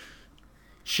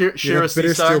 Shira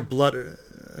Seastar? Bittersteel blood,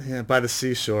 by the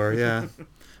seashore, yeah.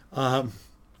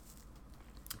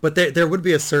 But there would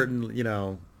be a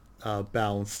certain,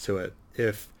 balance to it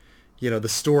if, the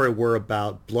story were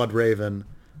about Bloodraven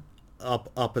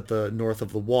up at the north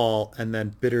of the wall, and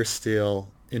then Bittersteel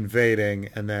invading,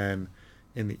 and then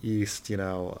in the east,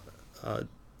 Shira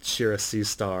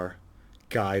Seastar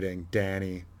guiding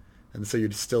Dany, and so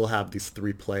you'd still have these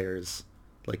three players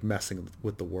messing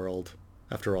with the world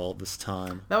after all this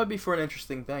time. That would be for an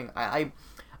interesting thing. I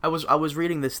was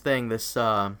reading this thing, just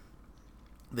to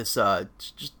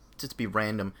be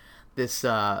random, this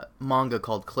manga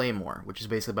called Claymore, which is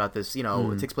basically about this,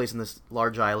 it takes place in this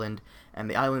large island, and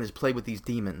the island is plagued with these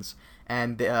demons,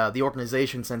 and the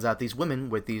organization sends out these women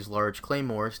with these large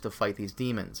claymores to fight these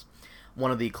demons.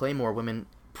 One of the Claymore women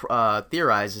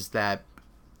theorizes that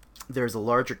there's a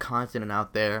larger continent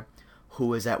out there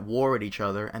who is at war with each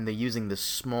other, and they're using this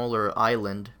smaller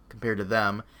island compared to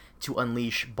them to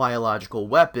unleash biological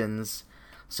weapons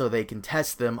so they can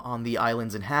test them on the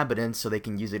island's inhabitants so they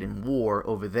can use it in war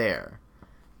over there.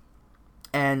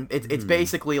 And it's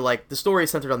basically the story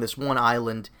is centered on this one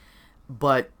island,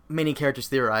 but many characters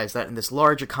theorize that in this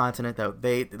larger continent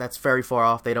that's very far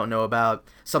off, they don't know about,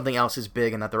 something else is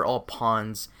big, and that they're all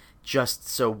pawns just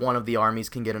so one of the armies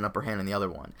can get an upper hand on the other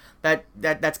one.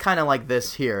 That's kind of like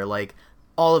this here.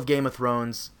 All of Game of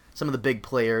Thrones, some of the big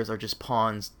players are just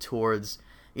pawns towards,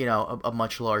 a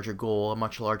much larger goal, a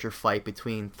much larger fight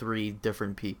between three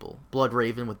different people.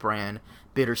 Bloodraven with Bran,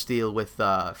 Bittersteel with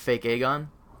fake Aegon,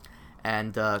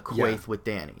 and Quaithe with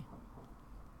Dany.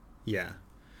 Yeah.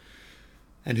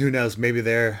 And who knows, maybe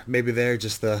they're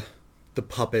just the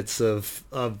puppets of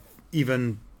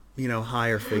even,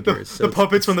 higher figures. The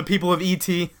puppets from the people of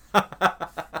E.T.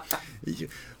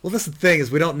 Well, that's the thing,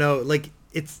 is we don't know,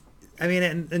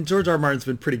 and George R. R. Martin's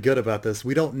been pretty good about this.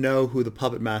 We don't know who the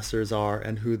puppet masters are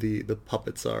and who the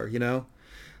puppets are,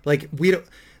 we don't,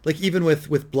 even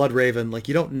with Bloodraven,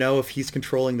 you don't know if he's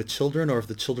controlling the children or if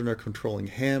the children are controlling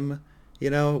him,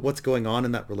 what's going on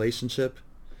in that relationship.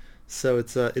 So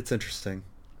it's interesting.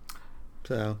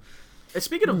 So,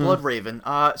 speaking of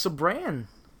Bloodraven, so Bran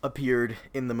appeared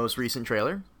in the most recent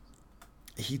trailer.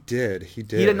 He did. He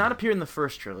did not appear in the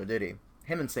first trailer, did he?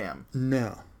 Him and Sam.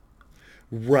 No.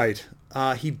 Right.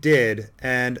 He did.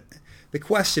 And the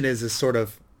question is sort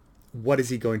of, what is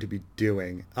he going to be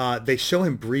doing? They show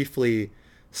him briefly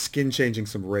skin changing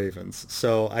some ravens.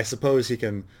 So I suppose he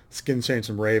can skin change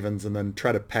some ravens and then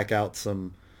try to peck out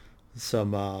some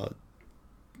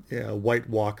White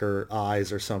Walker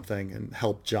eyes or something and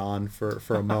help Jon for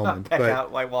a moment. Peck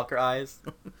out White Walker eyes.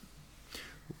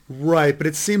 Right, but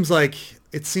it seems like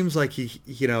he,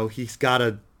 he's got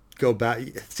to go back.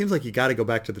 It seems like you got to go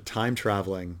back to the time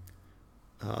traveling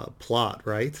plot,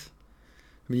 right?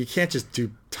 I mean, you can't just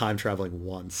do time traveling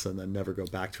once and then never go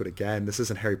back to it again. This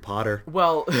isn't Harry Potter.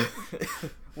 Well,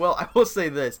 well, I will say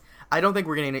this: I don't think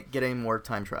we're gonna get any more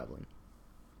time traveling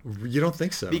You don't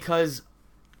think so? because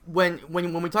when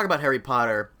we talk about Harry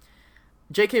Potter,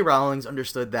 J.K. Rowling's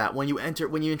understood that when you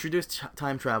introduce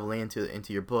time traveling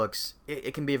into your books,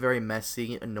 it can be a very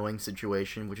messy, annoying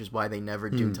situation, which is why they never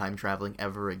do time traveling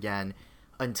ever again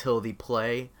until the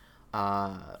play.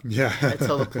 Yeah.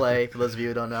 Until the play. For those of you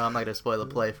who don't know, I'm not gonna spoil the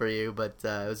play for you, but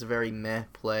it was a very meh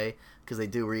play because they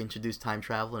do reintroduce time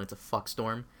travel and it's a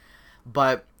fuckstorm.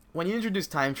 But when you introduce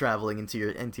time traveling into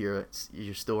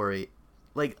your story,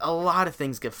 like a lot of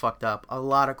things get fucked up. A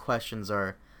lot of questions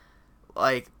are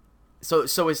like. So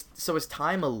is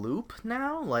time a loop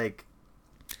now? Like,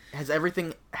 has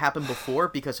everything happened before?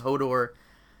 Because Hodor,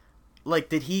 like,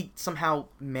 did he somehow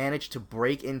manage to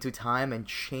break into time and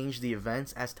change the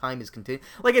events as time is continuing?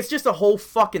 Like, it's just a whole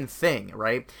fucking thing,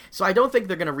 right? So I don't think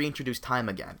they're gonna reintroduce time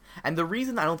again. And the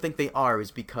reason I don't think they are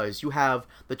is because you have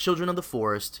the Children of the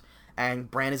Forest, and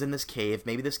Bran is in this cave.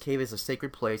 Maybe this cave is a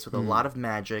sacred place with a lot of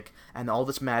magic, and all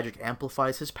this magic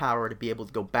amplifies his power to be able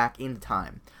to go back in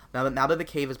time. Now that the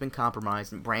cave has been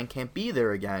compromised and Bran can't be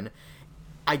there again,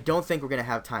 I don't think we're going to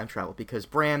have time travel because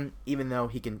Bran, even though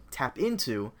he can tap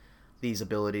into these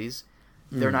abilities,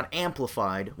 they're not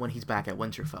amplified when he's back at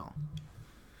Winterfell.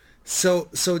 So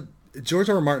George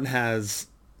R. R. Martin has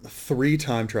 3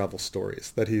 time travel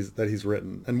stories that he's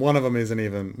written, and one of them isn't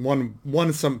even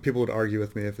one. Some people would argue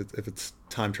with me if it's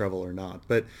time travel or not,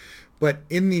 but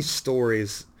in these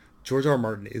stories, George R. R.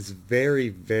 Martin is very,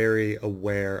 very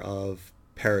aware of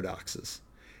paradoxes,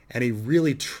 and he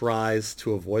really tries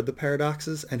to avoid the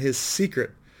paradoxes, and his secret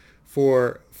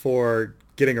for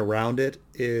getting around it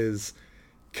is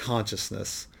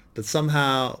consciousness. That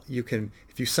somehow you can,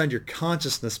 if you send your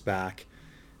consciousness back,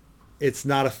 it's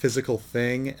not a physical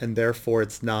thing, and therefore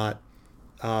it's not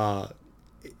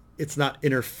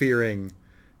interfering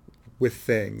with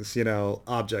things,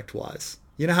 object wise.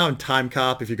 You know how in Time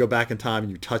Cop, if you go back in time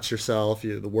and you touch yourself,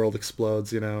 the world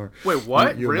explodes, Or Wait,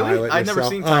 what? You really? I've never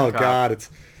seen Time Cop. Oh God,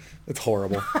 it's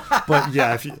horrible. But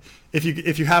yeah,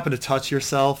 if you happen to touch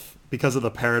yourself because of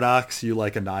the paradox, you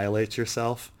like annihilate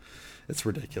yourself. It's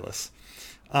ridiculous.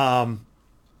 But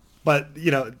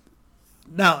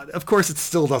now of course it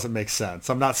still doesn't make sense.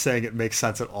 I'm not saying it makes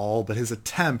sense at all, but his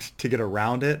attempt to get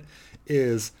around it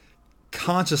is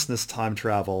consciousness time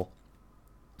travel.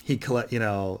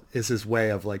 Is his way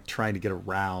of like trying to get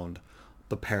around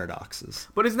the paradoxes.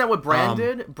 But isn't that what Bran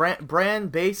did? Bran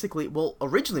basically, well,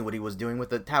 originally what he was doing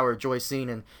with the Tower of Joy scene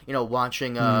and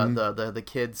watching the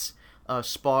kids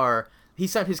spar, he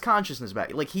sent his consciousness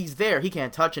back. Like he's there, he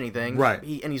can't touch anything, right?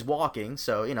 And he's walking,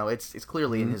 so it's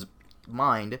clearly in his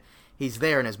mind. He's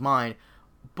there in his mind.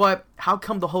 But how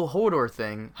come the whole Hodor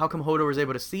thing? How come Hodor was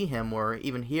able to see him or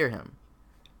even hear him?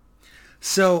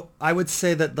 So I would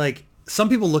say that like. Some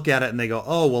people look at it and they go,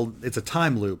 oh, well, it's a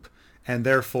time loop, and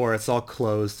therefore it's all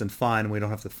closed and fine, and we don't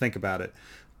have to think about it.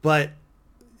 But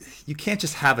you can't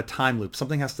just have a time loop.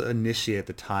 Something has to initiate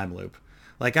the time loop.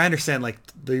 Like, I understand, like,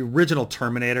 the original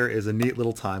Terminator is a neat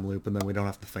little time loop, and then we don't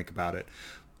have to think about it.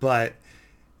 But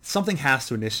something has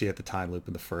to initiate the time loop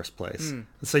in the first place.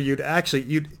 So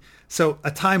so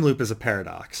a time loop is a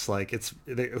paradox. Like,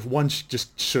 one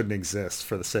just shouldn't exist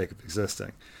for the sake of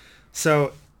existing.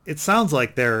 So it sounds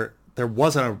like there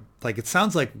wasn't it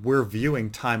sounds like we're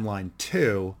viewing Timeline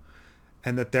 2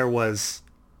 and that there was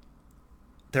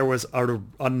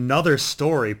another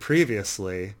story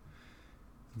previously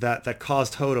that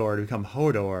caused Hodor to become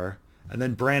Hodor, and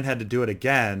then Bran had to do it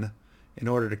again in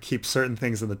order to keep certain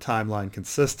things in the timeline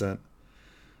consistent,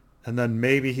 and then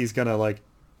maybe he's gonna like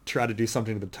try to do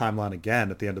something to the timeline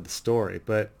again at the end of the story.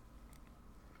 But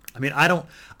I mean, I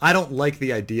don't like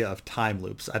the idea of time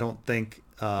loops. I don't think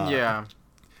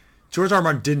George R. R.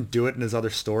 Martin didn't do it in his other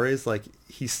stories. Like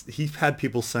he had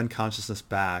people send consciousness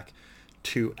back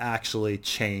to actually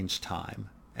change time,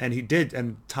 and he did,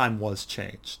 and time was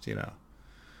changed, and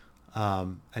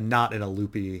not in a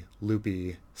loopy,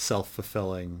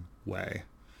 self-fulfilling way.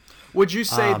 Would you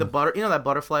say that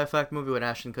Butterfly Effect movie with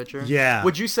Ashton Kutcher? Yeah.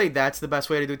 Would you say that's the best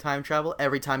way to do time travel?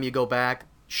 Every time you go back,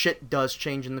 shit does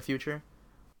change in the future?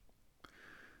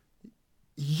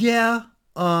 Yeah.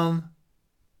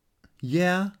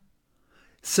 Yeah.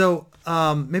 So,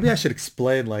 maybe I should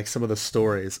explain like some of the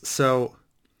stories. So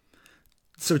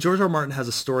George R. R. Martin has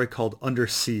a story called Under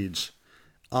Siege.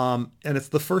 And it's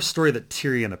the first story that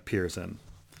Tyrion appears in.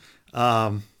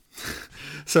 So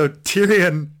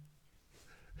Tyrion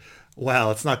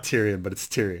Well, it's not Tyrion, but it's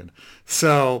Tyrion.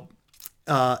 So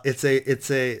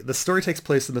the story takes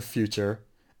place in the future,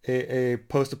 a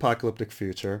post-apocalyptic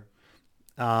future,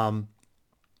 and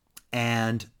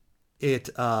it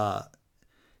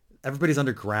everybody's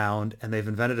underground, and they've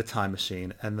invented a time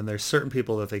machine, and then there's certain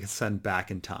people that they can send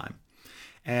back in time,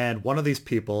 and one of these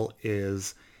people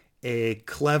is a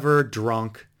clever,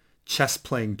 drunk,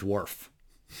 chess-playing dwarf,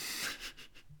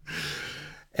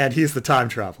 and he's the time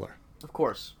traveler. Of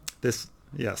course. This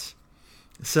yes.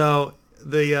 So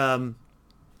the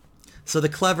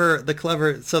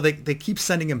they keep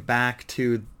sending him back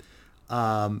to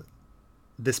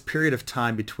this period of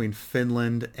time between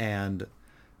Finland and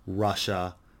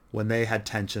Russia when they had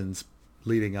tensions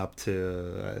leading up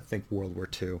to, I think, World War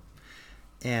II.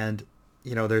 And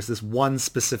there's this one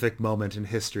specific moment in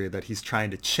history that he's trying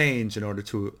to change in order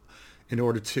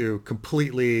to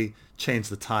completely change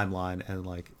the timeline and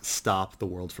like stop the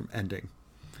world from ending.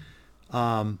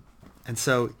 And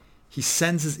so he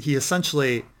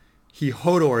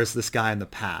Hodors this guy in the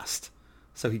past.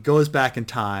 So he goes back in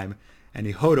time and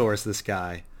he Hodors this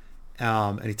guy,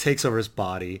 and he takes over his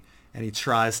body and he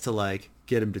tries to like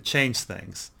get him to change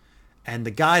things. And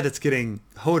the guy that's getting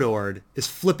Hodored is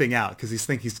flipping out because he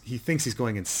thinks he's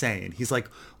going insane. He's like,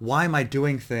 why am I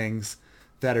doing things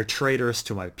that are traitorous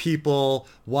to my people?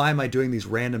 Why am I doing these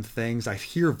random things? I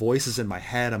hear voices in my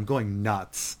head. I'm going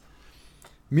nuts.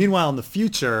 Meanwhile, in the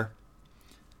future,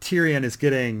 Tyrion is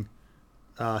getting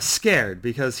scared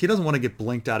because he doesn't want to get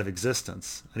blinked out of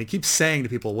existence. And he keeps saying to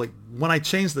people, like, when I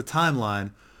change the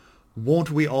timeline, won't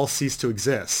we all cease to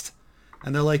exist?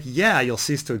 And they're like, yeah, you'll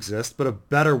cease to exist, but a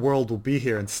better world will be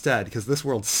here instead because this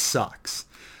world sucks.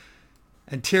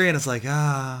 And Tyrion is like,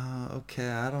 okay,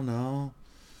 I don't know.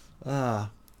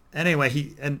 Anyway,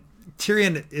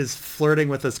 Tyrion is flirting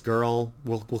with this girl.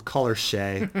 We'll call her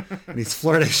Shay. And he's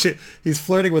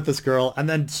flirting with this girl, and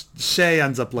then Shay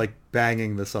ends up like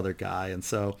banging this other guy, and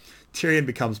so Tyrion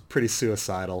becomes pretty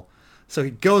suicidal. So he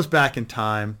goes back in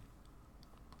time,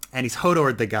 and he's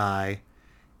Hodored the guy,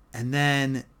 and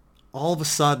then all of a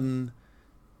sudden,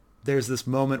 there's this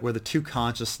moment where the two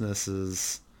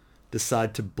consciousnesses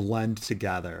decide to blend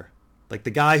together. Like the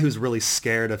guy who's really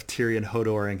scared of Tyrion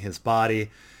Hodoring his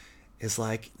body is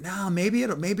like, nah, maybe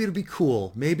it'll be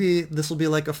cool. Maybe this will be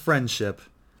like a friendship.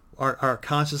 Our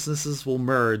consciousnesses will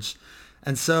merge.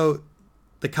 And so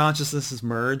the consciousnesses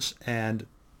merge and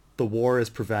the war is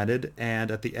prevented. And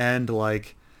at the end,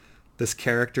 like this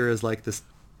character is like this,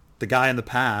 the guy in the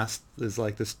past is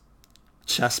like this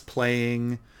chess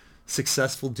playing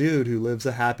successful dude who lives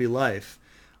a happy life.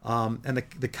 And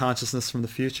the consciousness from the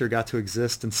future got to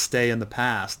exist and stay in the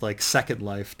past, like second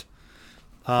lifed.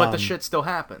 But the shit still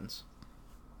happens.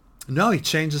 No, he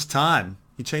changes time.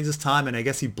 And I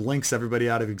guess he blinks everybody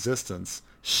out of existence.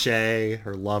 Shay,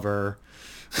 her lover,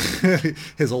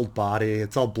 his old body.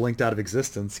 It's all blinked out of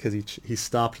existence because he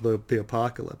stopped the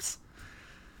apocalypse.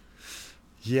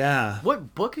 Yeah.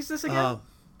 What book is this again?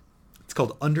 It's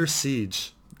called Under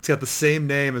Siege. It's got the same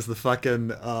name as the fucking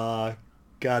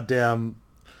goddamn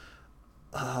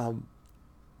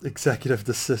executive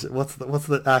decision. What's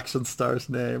the action star's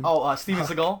name? Oh, Steven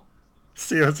Seagal?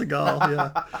 Steven Seagal,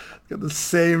 yeah. Got the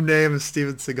same name as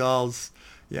Steven Seagal's.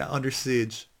 Yeah, Under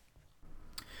Siege.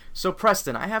 So,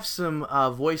 Preston, I have some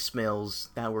voicemails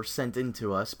that were sent in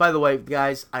to us. By the way,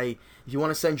 guys, if you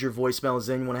want to send your voicemails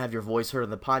in, you want to have your voice heard on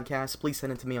the podcast, please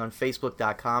send it to me on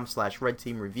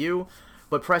facebook.com/redteamreview.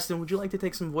 But, Preston, would you like to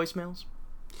take some voicemails?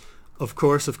 Of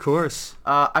course, of course.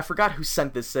 I forgot who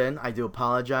sent this in. I do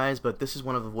apologize, but this is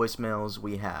one of the voicemails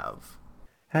we have.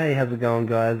 Hey, how's it going,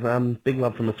 guys? Big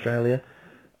love from Australia.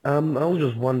 I was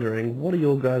just wondering, what are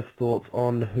your guys' thoughts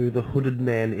on who the hooded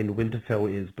man in Winterfell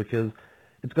is? Because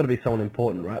it's got to be someone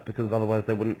important, right? Because otherwise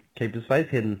they wouldn't keep his face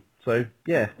hidden. So,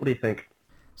 yeah, what do you think?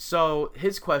 So,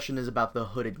 his question is about the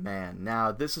hooded man.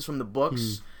 Now, this is from the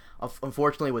books.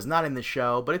 Unfortunately, it was not in the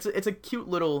show, but it's a cute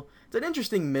little... It's an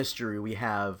interesting mystery we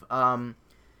have.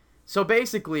 So,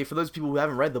 basically, for those people who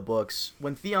haven't read the books,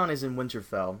 when Theon is in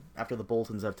Winterfell, after the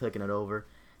Boltons have taken it over,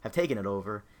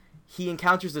 he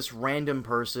encounters this random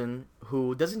person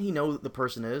who... Doesn't he know who the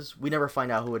person is? We never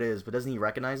find out who it is, but doesn't he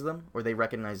recognize them? Or they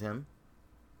recognize him?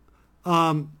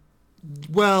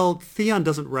 Well, Theon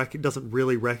doesn't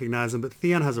really recognize him, but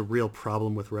Theon has a real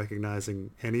problem with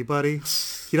recognizing anybody.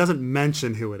 He doesn't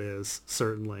mention who it is,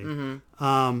 certainly.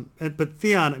 Mm-hmm. But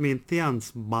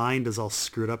Theon's mind is all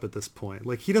screwed up at this point.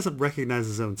 Like, he doesn't recognize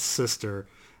his own sister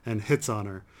and hits on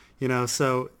her,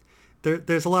 so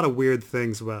there's a lot of weird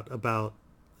things about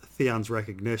Theon's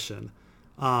recognition.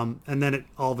 And then it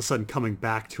all of a sudden coming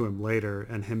back to him later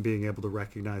and him being able to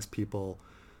recognize people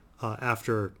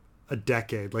after a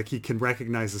decade. Like he can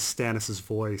recognize Stannis'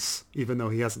 voice, even though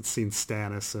he hasn't seen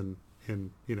Stannis in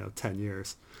 10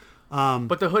 years.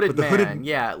 But the hooded man,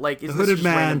 yeah, like is this just a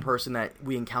random person that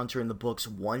we encounter in the books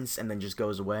once and then just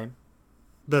goes away?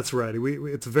 That's right.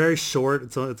 It's very short.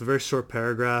 It's a very short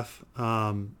paragraph.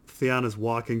 Theon is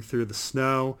walking through the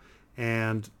snow,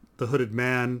 and the hooded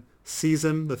man sees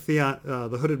him.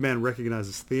 The hooded man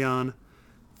recognizes Theon.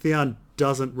 Theon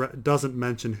doesn't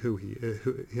mention who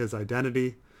his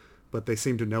identity, but they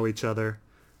seem to know each other.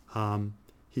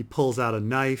 He pulls out a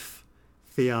knife.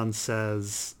 Theon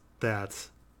says that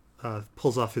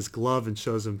pulls off his glove and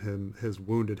shows him his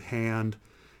wounded hand,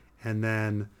 and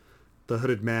then the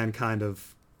hooded man kind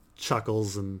of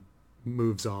chuckles and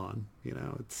moves on.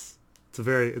 It's a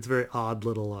very odd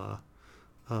little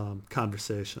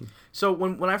conversation. So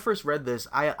when I first read this,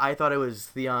 I thought it was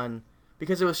Theon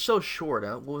because it was so short.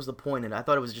 What was the point in it? I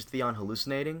thought it was just Theon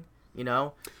hallucinating.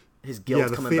 His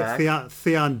guilt coming back.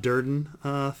 Theon Durden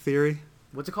theory.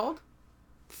 What's it called?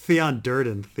 Theon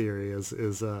Durden theory is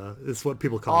what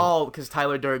people call it. Oh, because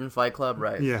Tyler Durden Fight Club,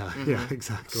 right? Yeah, yeah,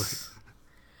 exactly.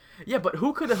 Yeah, but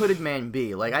who could a hooded man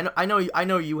be? Like I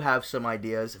know you have some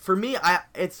ideas. For me,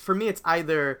 it's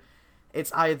either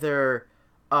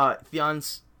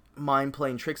Theon's mind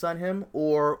playing tricks on him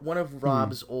or one of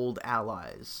Robb's old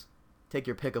allies. Take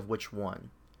your pick of which one.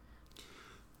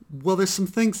 Well, there's some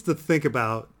things to think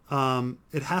about.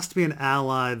 It has to be an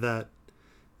ally that,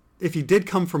 if he did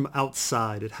come from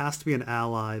outside, it has to be an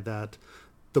ally that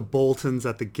the Boltons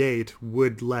at the gate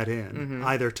would let in,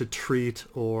 either to treat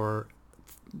or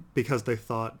because they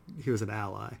thought he was an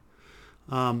ally.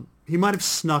 He might have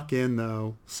snuck in,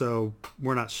 though, so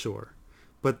we're not sure.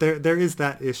 But there is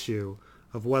that issue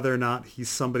of whether or not he's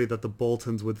somebody that the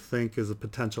Boltons would think is a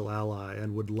potential ally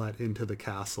and would let into the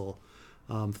castle,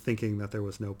 thinking that there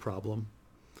was no problem.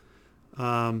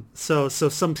 So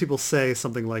some people say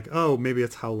something like, oh, maybe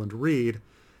it's Howland Reed.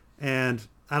 And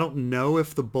I don't know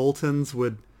if the Boltons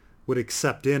would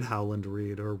accept in Howland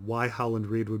Reed or why Howland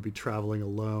Reed would be traveling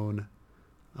alone.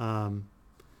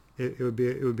 It would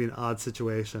be an odd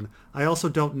situation. I also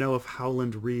don't know if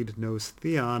Howland Reed knows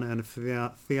Theon and if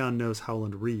Theon knows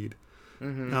Howland Reed.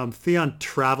 Theon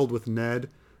traveled with Ned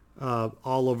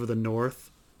all over the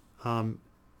north,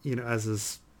 as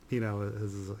his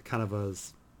kind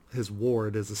of his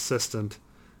ward, his assistant,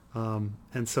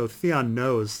 and so Theon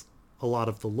knows a lot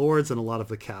of the lords and a lot of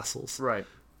the castles. Right.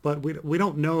 But we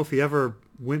don't know if he ever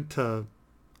went to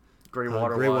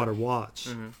Greywater Watch.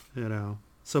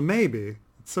 So maybe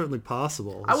it's certainly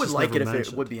possible. I would like it if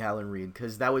it would be Howland Reed,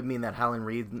 because that would mean that Howland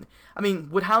Reed. I mean,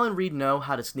 would Howland Reed know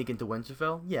how to sneak into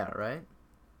Winterfell? Yeah, right.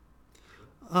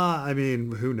 I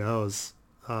mean, who knows?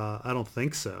 I don't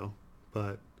think so,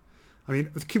 but. I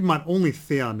mean, keep in mind, only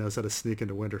Theon knows how to sneak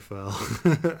into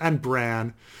Winterfell. And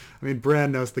Bran. I mean,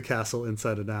 Bran knows the castle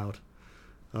inside and out.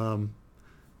 I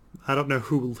don't know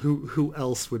who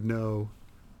else would know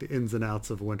the ins and outs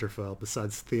of Winterfell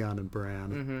besides Theon and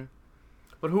Bran.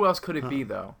 But who else could it be,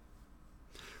 though?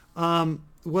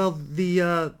 Well,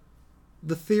 the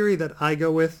theory that I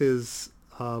go with is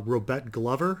Robett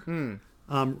Glover.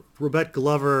 Robett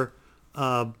Glover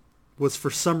was for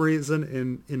some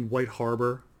reason in White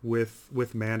Harbor with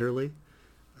Manderley,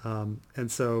 and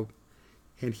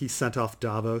he sent off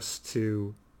Davos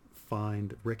to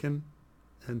find Rickon,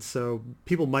 and so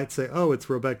people might say, oh, it's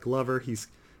Robett Glover. He's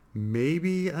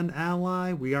maybe an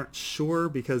ally. We aren't sure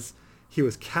because he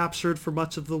was captured for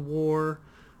much of the war,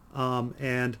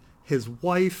 and his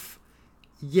wife,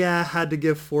 had to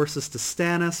give forces to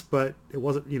Stannis, but it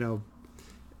wasn't,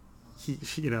 she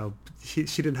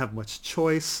didn't have much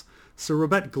choice. So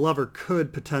Robett Glover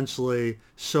could potentially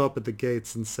show up at the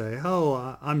gates and say,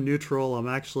 oh, I'm neutral. I'm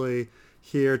actually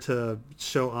here to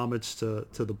show homage to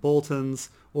the Boltons,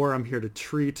 or I'm here to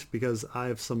treat because I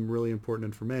have some really important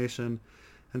information.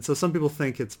 And so some people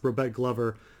think it's Robett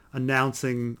Glover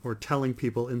announcing or telling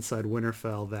people inside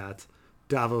Winterfell that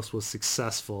Davos was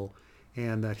successful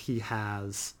and that he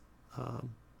has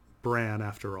Bran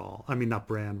after all. I mean, not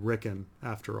Bran, Rickon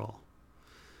after all.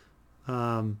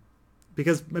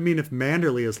 Because, I mean, if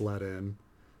Manderley is let in,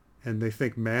 and they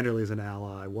think Manderley is an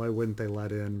ally, why wouldn't they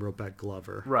let in Robett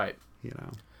Glover? Right.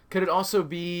 Could it also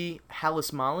be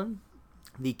Hallis Malin,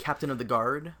 the captain of the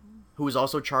guard, who was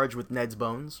also charged with Ned's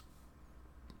bones?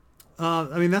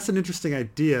 I mean, that's an interesting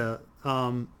idea.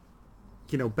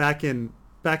 Back in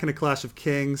A Clash of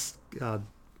Kings,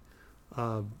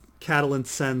 Catelyn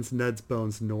sends Ned's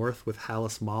bones north with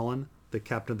Hallis Malin, the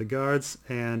captain of the guards,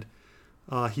 and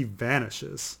he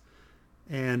vanishes.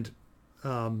 And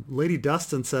Lady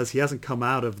Dustin says he hasn't come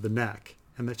out of the Neck,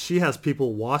 and that she has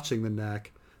people watching the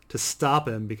Neck to stop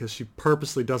him because she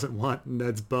purposely doesn't want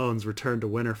Ned's bones returned to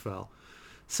Winterfell.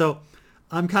 So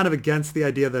I'm kind of against the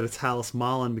idea that it's Hallis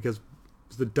Malin because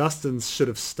the Dustins should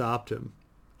have stopped him.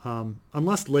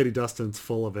 Unless Lady Dustin's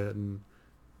full of it and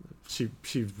she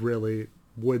really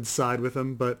would side with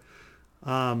him. But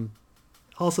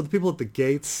also the people at the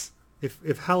gates, if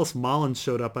Hallis Malin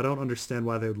showed up, I don't understand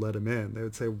why they would let him in. They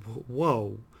would say,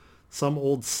 whoa, some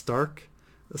old Stark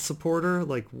supporter?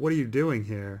 Like, what are you doing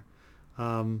here?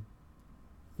 And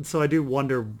so I do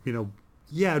wonder,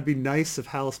 yeah, it'd be nice if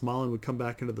Hallis Malin would come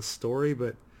back into the story,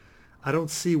 but I don't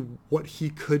see what he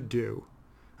could do.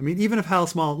 I mean, even if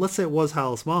Hallis Malin, let's say it was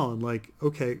Hallis Malin, like,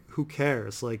 okay, who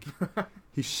cares? Like,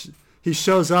 he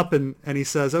shows up and he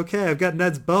says, okay, I've got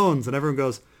Ned's bones, and everyone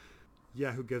goes,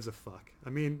 yeah, who gives a fuck? I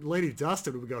mean, Lady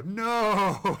Dustin would go,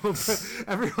 no, but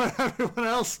everyone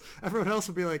else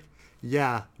would be like,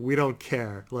 yeah, we don't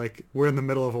care. Like, we're in the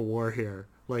middle of a war here.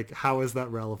 Like, how is that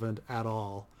relevant at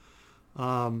all?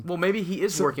 Well, maybe he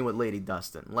is working with Lady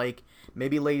Dustin. Like,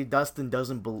 maybe Lady Dustin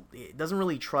doesn't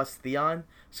really trust Theon,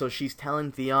 so she's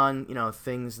telling Theon,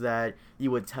 things that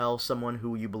you would tell someone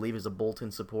who you believe is a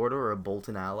Bolton supporter or a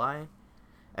Bolton ally.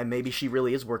 And maybe she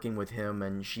really is working with him,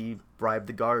 and she bribed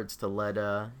the guards to let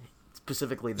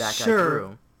specifically that guy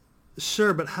through.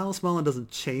 Sure, but Hallis Malin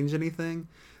doesn't change anything.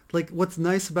 Like, what's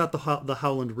nice about the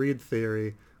Howland Reed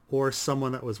theory, or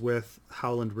someone that was with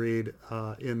Howland Reed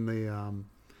in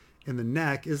the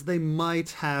Neck, is they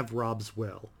might have Robb's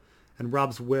will, and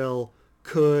Robb's will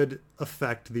could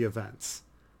affect the events.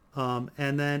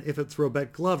 And then if it's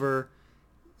Robert Glover,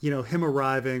 him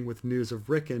arriving with news of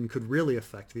Rickon could really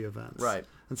affect the events. Right.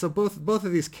 And so both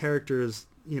of these characters,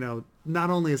 not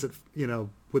only is it,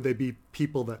 would they be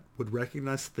people that would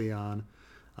recognize Theon,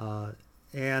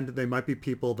 and they might be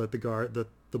people that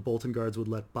the Bolton guards would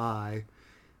let by.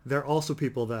 They're also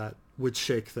people that would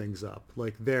shake things up.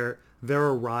 Like their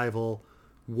arrival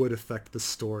would affect the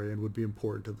story and would be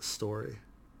important to the story.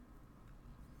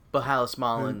 But Hallis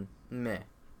Malin, meh.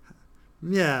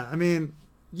 Yeah, I mean,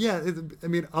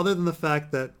 other than the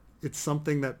fact that it's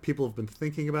something that people have been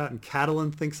thinking about, and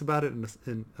Catelyn thinks about it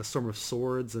in A Storm of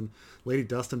Swords, and Lady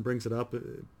Dustin brings it up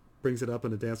in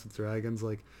A Dance with Dragons.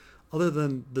 Like, other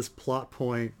than this plot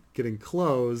point getting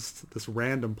closed, this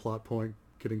random plot point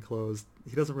getting closed,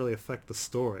 he doesn't really affect the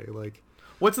story. Like,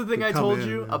 what's the thing I told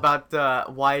you about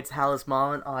why it's Hallis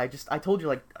Malin? Oh, I told you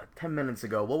like 10 minutes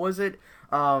ago. What was it?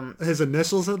 His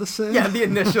initials are the same? Yeah, the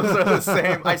initials are the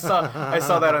same. I saw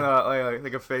that on a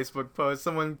Facebook post.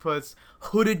 Someone puts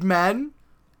hooded man,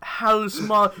 Hallis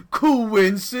Malin.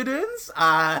 Coincidence?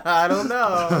 I don't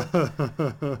know.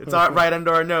 It's right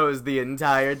under our nose the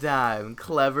entire time.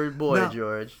 Clever boy, now,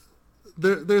 George.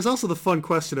 There's also the fun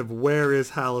question of where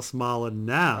is Hallis Malin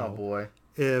now? Oh boy.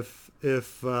 If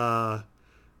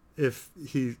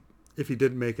he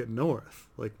didn't make it north,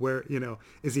 like where,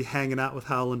 is he hanging out with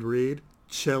Howland Reed,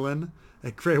 chilling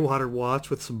at Greywater Watch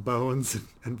with some bones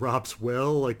and Robb's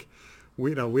will? Like,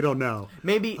 we don't know.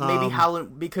 Maybe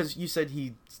Howland, because you said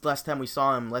last time we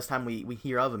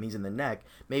hear of him, he's in the Neck.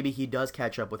 Maybe he does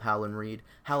catch up with Howland Reed.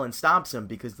 Howland stops him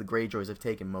because the Greyjoys have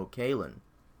taken Moat Cailin.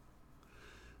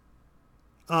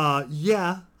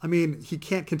 Yeah. I mean, he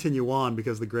can't continue on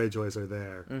because the Greyjoys are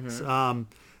there. Mm-hmm. So,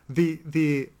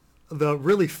 the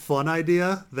really fun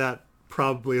idea that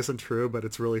probably isn't true, but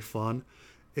it's really fun,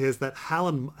 is that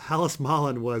Hallis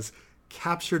Malin was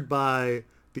captured by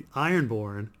the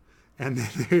Ironborn, and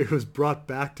then he was brought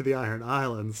back to the Iron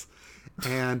Islands,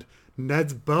 and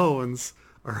Ned's bones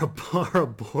are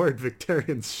aboard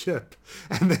Victarion's ship,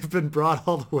 and they've been brought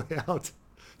all the way out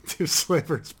to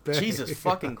Slaver's Bay. Jesus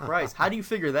fucking Christ. How do you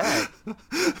figure that?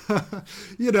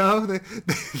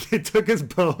 They took his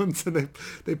bones and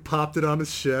they popped it on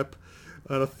his ship,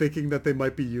 thinking that they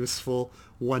might be useful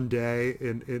one day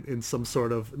in some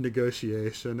sort of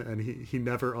negotiation, and he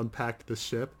never unpacked the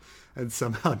ship, and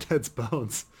somehow Ned's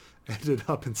bones ended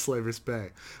up in Slaver's Bay.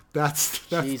 That's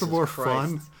the more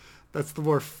fun. That's the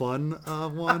more fun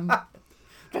one.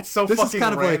 That's so fucking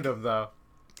random, though.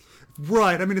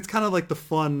 Right. I mean, it's kind of like the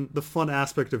fun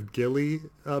aspect of Gilly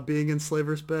being in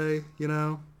Slaver's Bay, Do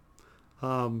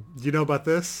you know about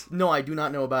this? No, I do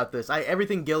not know about this.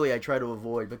 Everything Gilly I try to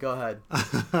avoid, but go ahead.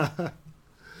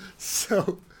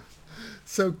 So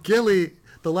Gilly,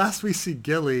 the last we see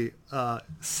Gilly,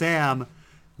 Sam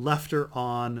left her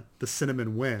on the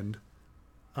Cinnamon Wind.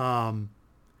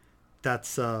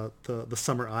 That's the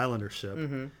Summer Islander ship.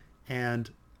 Mm-hmm. And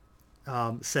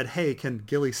said, hey, can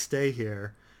Gilly stay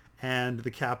here? And the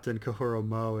captain, Kahuro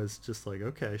Mo, is just like,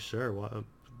 okay, sure. Well,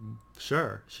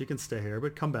 sure, she can stay here,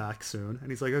 but come back soon. And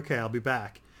he's like, okay, I'll be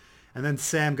back. And then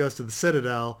Sam goes to the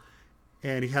Citadel,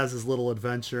 and he has his little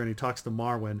adventure, and he talks to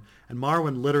Marwyn, and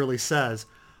Marwyn literally says,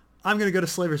 I'm going to go to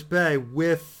Slaver's Bay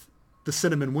with the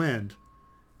Cinnamon Wind.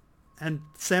 And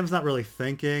Sam's not really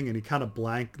thinking, and he kind of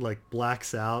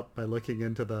blacks out by looking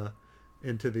into the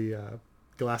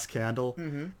glass candle.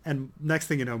 Mm-hmm. And next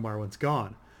thing you know, Marwyn's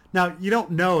gone. Now, you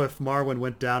don't know if Marwyn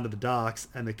went down to the docks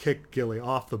and they kicked Gilly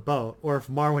off the boat, or if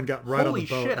Marwyn got right on the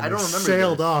boat shit, and I don't remember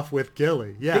sailed this. off with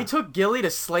Gilly. Yeah. They took Gilly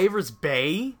to Slaver's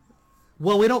Bay?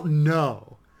 Well, we don't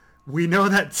know. We know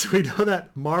that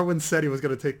Marwyn said he was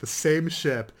going to take the same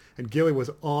ship, and Gilly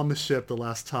was on the ship the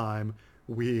last time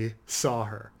we saw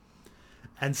her.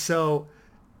 And so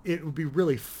it would be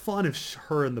really fun if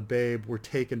her and the babe were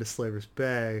taken to Slaver's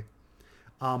Bay.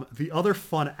 The other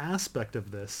fun aspect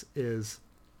of this is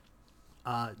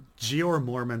Jeor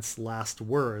Mormont's last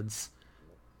words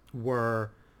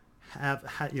were,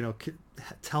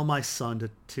 tell my son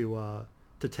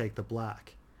to take the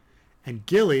black. And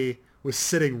Gilly was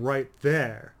sitting right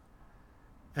there.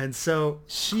 And so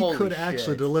she Holy could shit.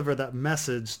 actually deliver that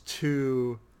message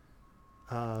to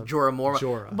Jorah Mormont.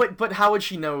 Jorah. But how would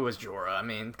she know it was Jorah? I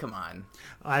mean, come on.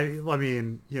 I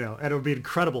mean, and it would be an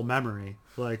incredible memory.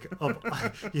 Like,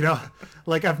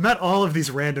 like I've met all of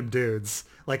these random dudes.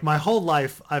 Like my whole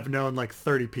life, I've known like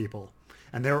 30 people,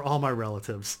 and they were all my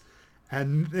relatives.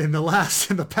 And in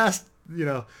the past,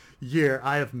 year,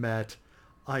 I have met,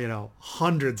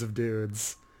 hundreds of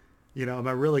dudes. Am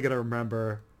I really gonna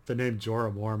remember the name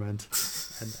Jorah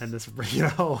Mormont? and this,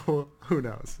 who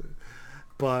knows?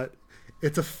 But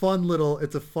it's a fun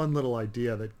little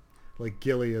idea that like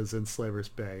Gilly is in Slaver's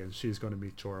Bay and she's going to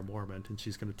meet Jorah Mormont and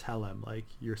she's going to tell him like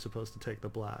you're supposed to take the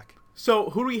black.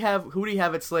 So who do we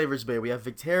have at Slaver's Bay? We have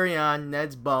Victarion,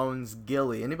 Ned's Bones,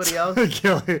 Gilly. Anybody else?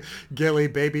 Gilly,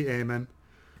 baby Aemon.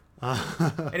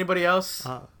 Anybody else?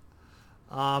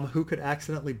 Who could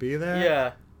accidentally be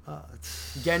there? Yeah.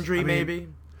 Gendry, maybe.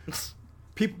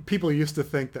 People used to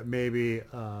think that maybe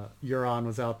Euron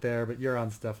was out there, but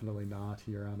Euron's definitely not.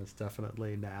 Euron is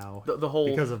definitely now The whole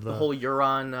because of the whole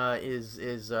Euron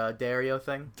is Dario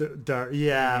thing.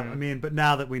 Yeah, I mean, but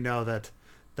now that we know that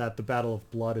the Battle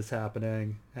of Blood is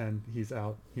happening and he's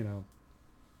out,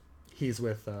 he's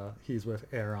with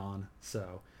Aeron,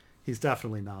 so he's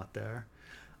definitely not there.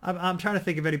 I'm trying to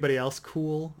think of anybody else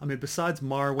cool. I mean, besides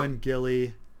Marwyn,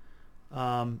 Gilly,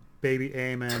 baby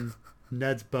Aemon.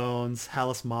 Ned's Bones,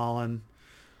 Hallis Mullen.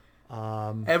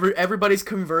 Everybody's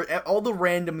all the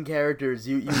random characters.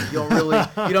 You don't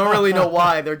really know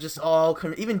why. They're just all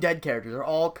even dead characters are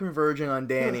all converging on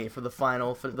Dany for the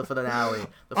finale.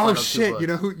 Oh shit! You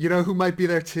know who might be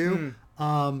there too?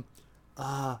 Fucking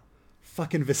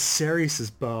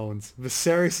Viserys' bones,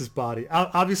 Viserys' body.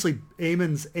 Obviously,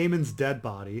 Aemon's dead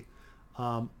body.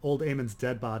 Old Aemon's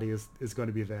dead body is going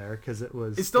to be there because it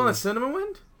was. It's still in the Cinnamon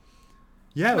Wind.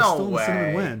 Yeah, it was still in the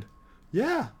Cinnamon Wind.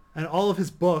 Yeah, and all of his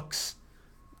books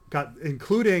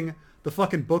including the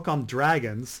fucking book on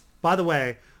dragons. By the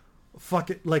way,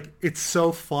 it's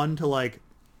so fun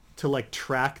to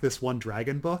track this one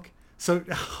dragon book. So,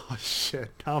 oh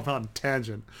shit, now I'm on a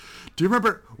tangent. Do you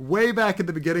remember way back at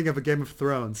the beginning of A Game of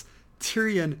Thrones,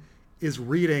 Tyrion is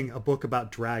reading a book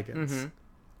about dragons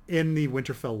in the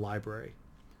Winterfell library.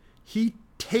 He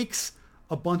takes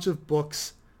a bunch of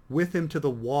books with him to the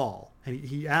wall, and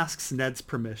he asks Ned's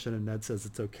permission, and Ned says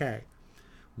it's okay.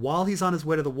 While he's on his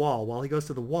way to the wall, while he goes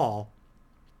to the wall,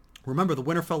 remember the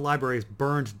Winterfell library is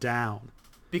burned down.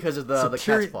 Because of the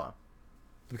cat's paw.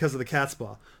 Because of the cat's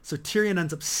paw. So Tyrion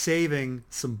ends up saving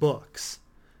some books.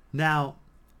 Now,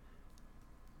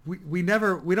 we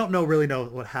don't really know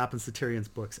what happens to Tyrion's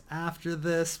books after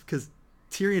this, because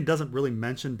Tyrion doesn't really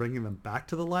mention bringing them back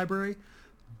to the library,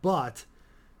 but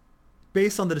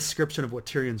based on the description of what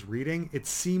Tyrion's reading, it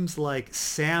seems like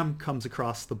Sam comes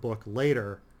across the book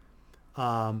later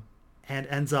and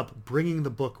ends up bringing the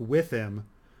book with him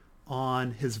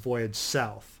on his voyage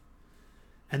south.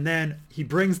 And then he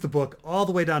brings the book all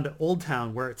the way down to Old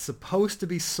Town, where it's supposed to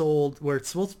be sold, where it's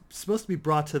supposed to be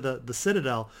brought to the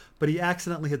Citadel, but he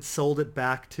accidentally had sold it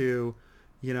back to,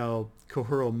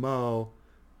 Kahuro Mo.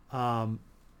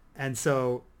 And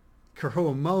so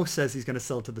Kahuro Mo says he's going to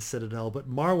sell it to the Citadel,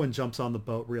 but Marwyn jumps on the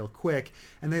boat real quick,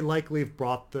 and they likely have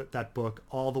brought that book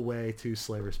all the way to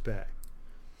Slaver's Bay.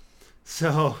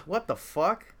 So what the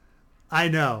fuck? I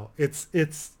know it's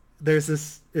an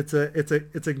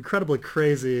incredibly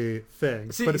crazy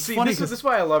thing. But it's funny. This is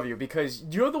why I love you, because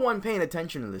you're the one paying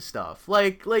attention to this stuff.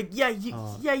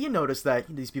 You notice that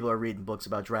these people are reading books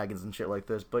about dragons and shit like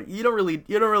this, but you don't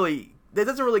really. That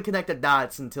doesn't really connect the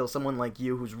dots until someone like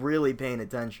you, who's really paying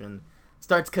attention,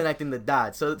 starts connecting the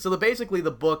dots. So basically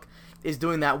the book is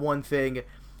doing that one thing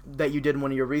that you did in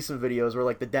one of your recent videos where,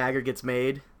 like, the dagger gets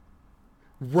made.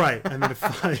 Right, and then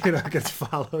it gets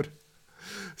followed.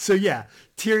 So yeah,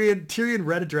 Tyrion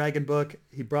read a dragon book.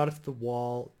 He brought it to the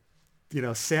wall.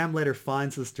 Sam later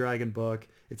finds this dragon book.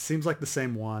 It seems like the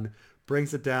same one.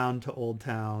 Brings it down to Old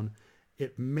Town.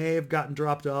 It may have gotten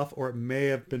dropped off, or it may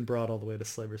have been brought all the way to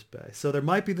Slaver's Bay. So there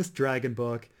might be this dragon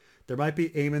book. There might be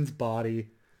Aemon's body.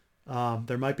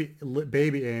 There might be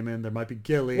baby Aemon. There might be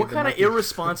Gilly. What kind of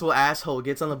irresponsible asshole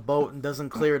gets on the boat and doesn't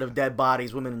clear it of dead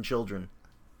bodies, women, and children?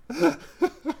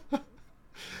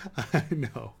 I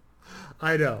know.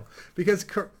 Because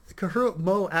Kahuro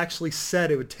Mo actually said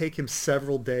it would take him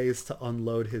several days to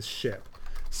unload his ship.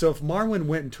 So if Marwyn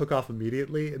went and took off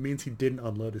immediately, it means he didn't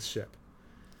unload his ship.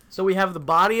 So we have the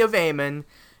body of Aemon,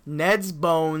 Ned's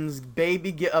bones, the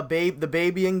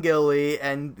baby and Gilly,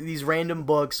 and these random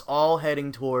books all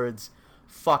heading towards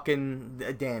fucking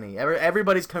Dany.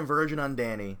 Everybody's converging on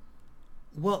Dany.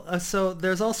 Well, so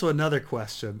there's also another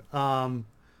question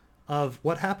of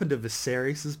what happened to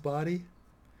Viserys' body.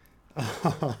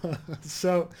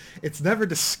 So it's never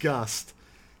discussed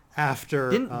after.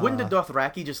 Wouldn't the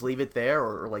Dothraki just leave it there,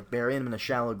 or like bury him in a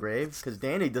shallow grave? Because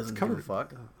Dany doesn't give a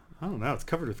fuck. I don't know. It's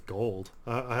covered with gold.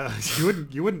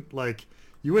 You wouldn't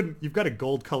You've got a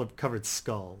gold covered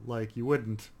skull. Like you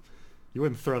wouldn't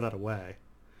throw that away.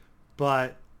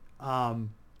 But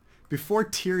before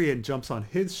Tyrion jumps on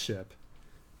his ship,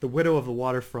 the Widow of the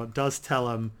Waterfront does tell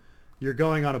him, "You're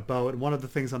going on a boat, and one of the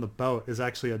things on the boat is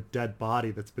actually a dead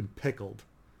body that's been pickled."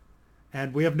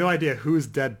 And we have no idea whose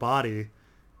dead body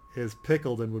is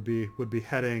pickled and would be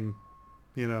heading,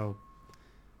 to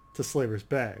Slaver's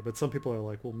Bay. But some people are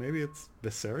like, well, maybe it's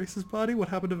Viserys' body? What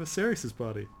happened to Viserys'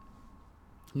 body?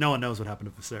 No one knows what happened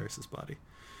to Viserys' body.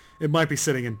 It might be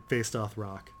sitting in Facedoth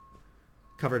Rock,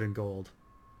 covered in gold.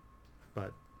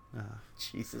 But,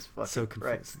 Jesus fucking so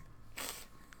confusing. Christ.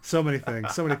 So many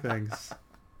things.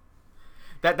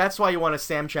 That's why you want a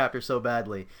Sam chapter so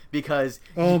badly, because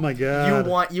oh my god,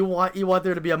 you want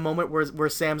there to be a moment where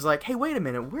Sam's like, hey, wait a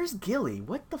minute, where's Gilly?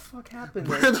 What the fuck happened?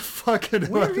 Where is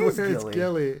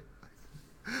Gilly?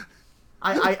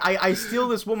 I steal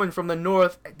this woman from the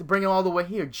north to bring her all the way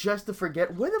here just to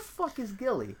forget where the fuck is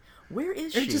Gilly? Where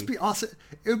is she? It'd just be awesome.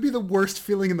 It would be the worst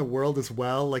feeling in the world as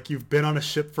well. Like you've been on a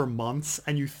ship for months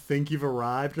and you think you've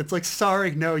arrived. And it's like,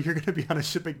 sorry, no, you're going to be on a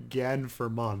ship again for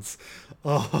months.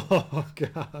 Oh,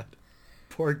 God.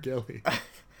 Poor Gilly.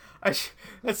 It's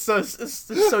so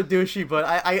douchey, but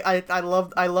I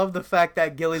love the fact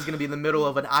that Gilly's going to be in the middle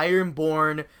of an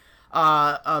Ironborn,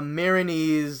 a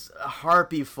Marinese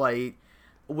harpy fight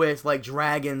with like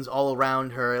dragons all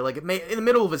around her, like in the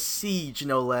middle of a siege,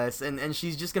 no less, and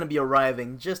she's just gonna be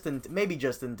arriving maybe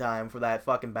just in time for that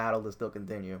fucking battle to still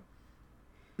continue.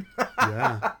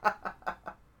 Yeah.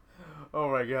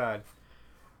 Oh my god.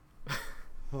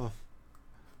 Oh.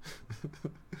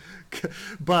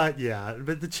 But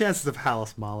the chances of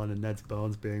Hallis Mullen and Ned's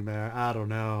bones being there, I don't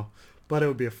know, but it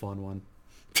would be a fun one.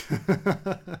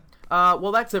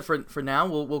 Well, that's it for now.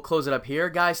 We'll close it up here.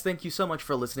 Guys, thank you so much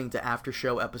for listening to After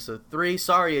Show Episode 3.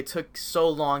 Sorry it took so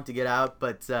long to get out,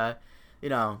 but,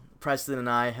 Preston and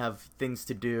I have things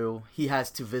to do. He has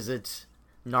to visit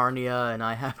Narnia, and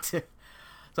I have to...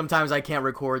 Sometimes I can't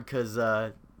record because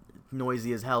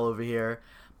noisy as hell over here.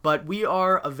 But we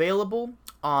are available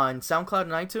on SoundCloud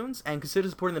and iTunes, and consider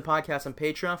supporting the podcast on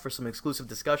Patreon for some exclusive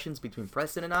discussions between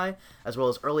Preston and I, as well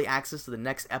as early access to the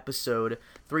next episode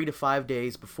 3 to 5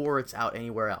 days before it's out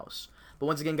anywhere else. But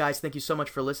once again, guys, thank you so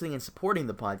much for listening and supporting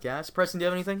the podcast. Preston, do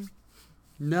you have anything?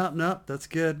 No, that's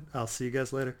good. I'll see you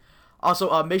guys later.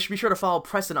 Also, be sure to follow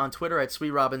Preston on Twitter at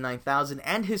SweetRobin9000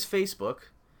 and his Facebook,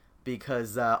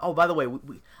 because, by the way,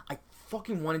 I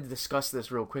fucking wanted to discuss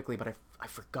this real quickly, but I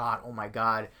forgot, oh my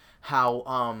god,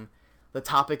 how, the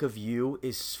topic of you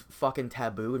is fucking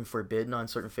taboo and forbidden on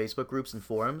certain Facebook groups and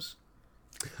forums.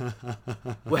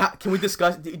 Well, can we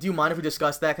discuss? Do you mind if we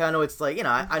discuss that? Cause I know it's like,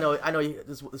 I know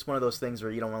it's one of those things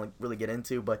where you don't want to really get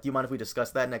into. But do you mind if we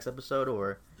discuss that next episode?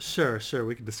 Or sure,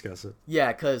 we can discuss it.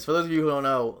 Yeah, because for those of you who don't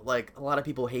know, like a lot of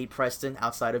people hate Preston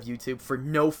outside of YouTube for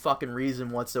no fucking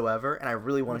reason whatsoever, and I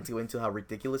really wanted to go into how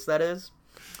ridiculous that is.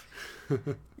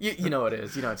 you know it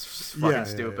is. It's fucking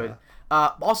stupid. Yeah.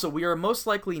 Also, we are most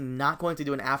likely not going to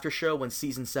do an after show when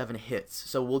Season 7 hits.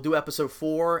 So we'll do Episode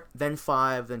 4, then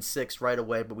 5, then 6 right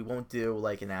away, but we won't do,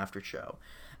 like, an after show.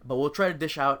 But we'll try to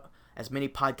dish out as many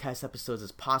podcast episodes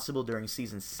as possible during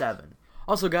Season 7.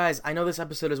 Also, guys, I know this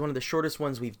episode is one of the shortest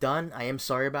ones we've done. I am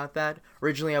sorry about that.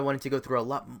 Originally, I wanted to go through a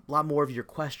lot more of your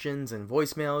questions and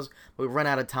voicemails, but we run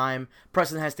out of time.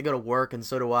 Preston has to go to work, and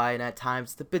so do I, and at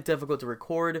times it's a bit difficult to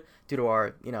record due to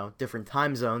our, different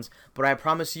time zones. But I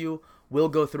promise you, we'll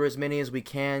go through as many as we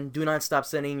can. Do not stop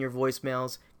sending your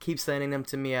voicemails. Keep sending them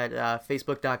to me at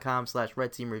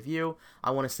facebook.com/redteamreview.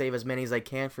 I want to save as many as I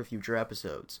can for future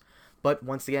episodes. But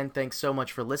once again, thanks so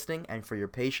much for listening and for your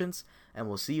patience, and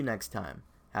we'll see you next time.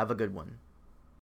 Have a good one.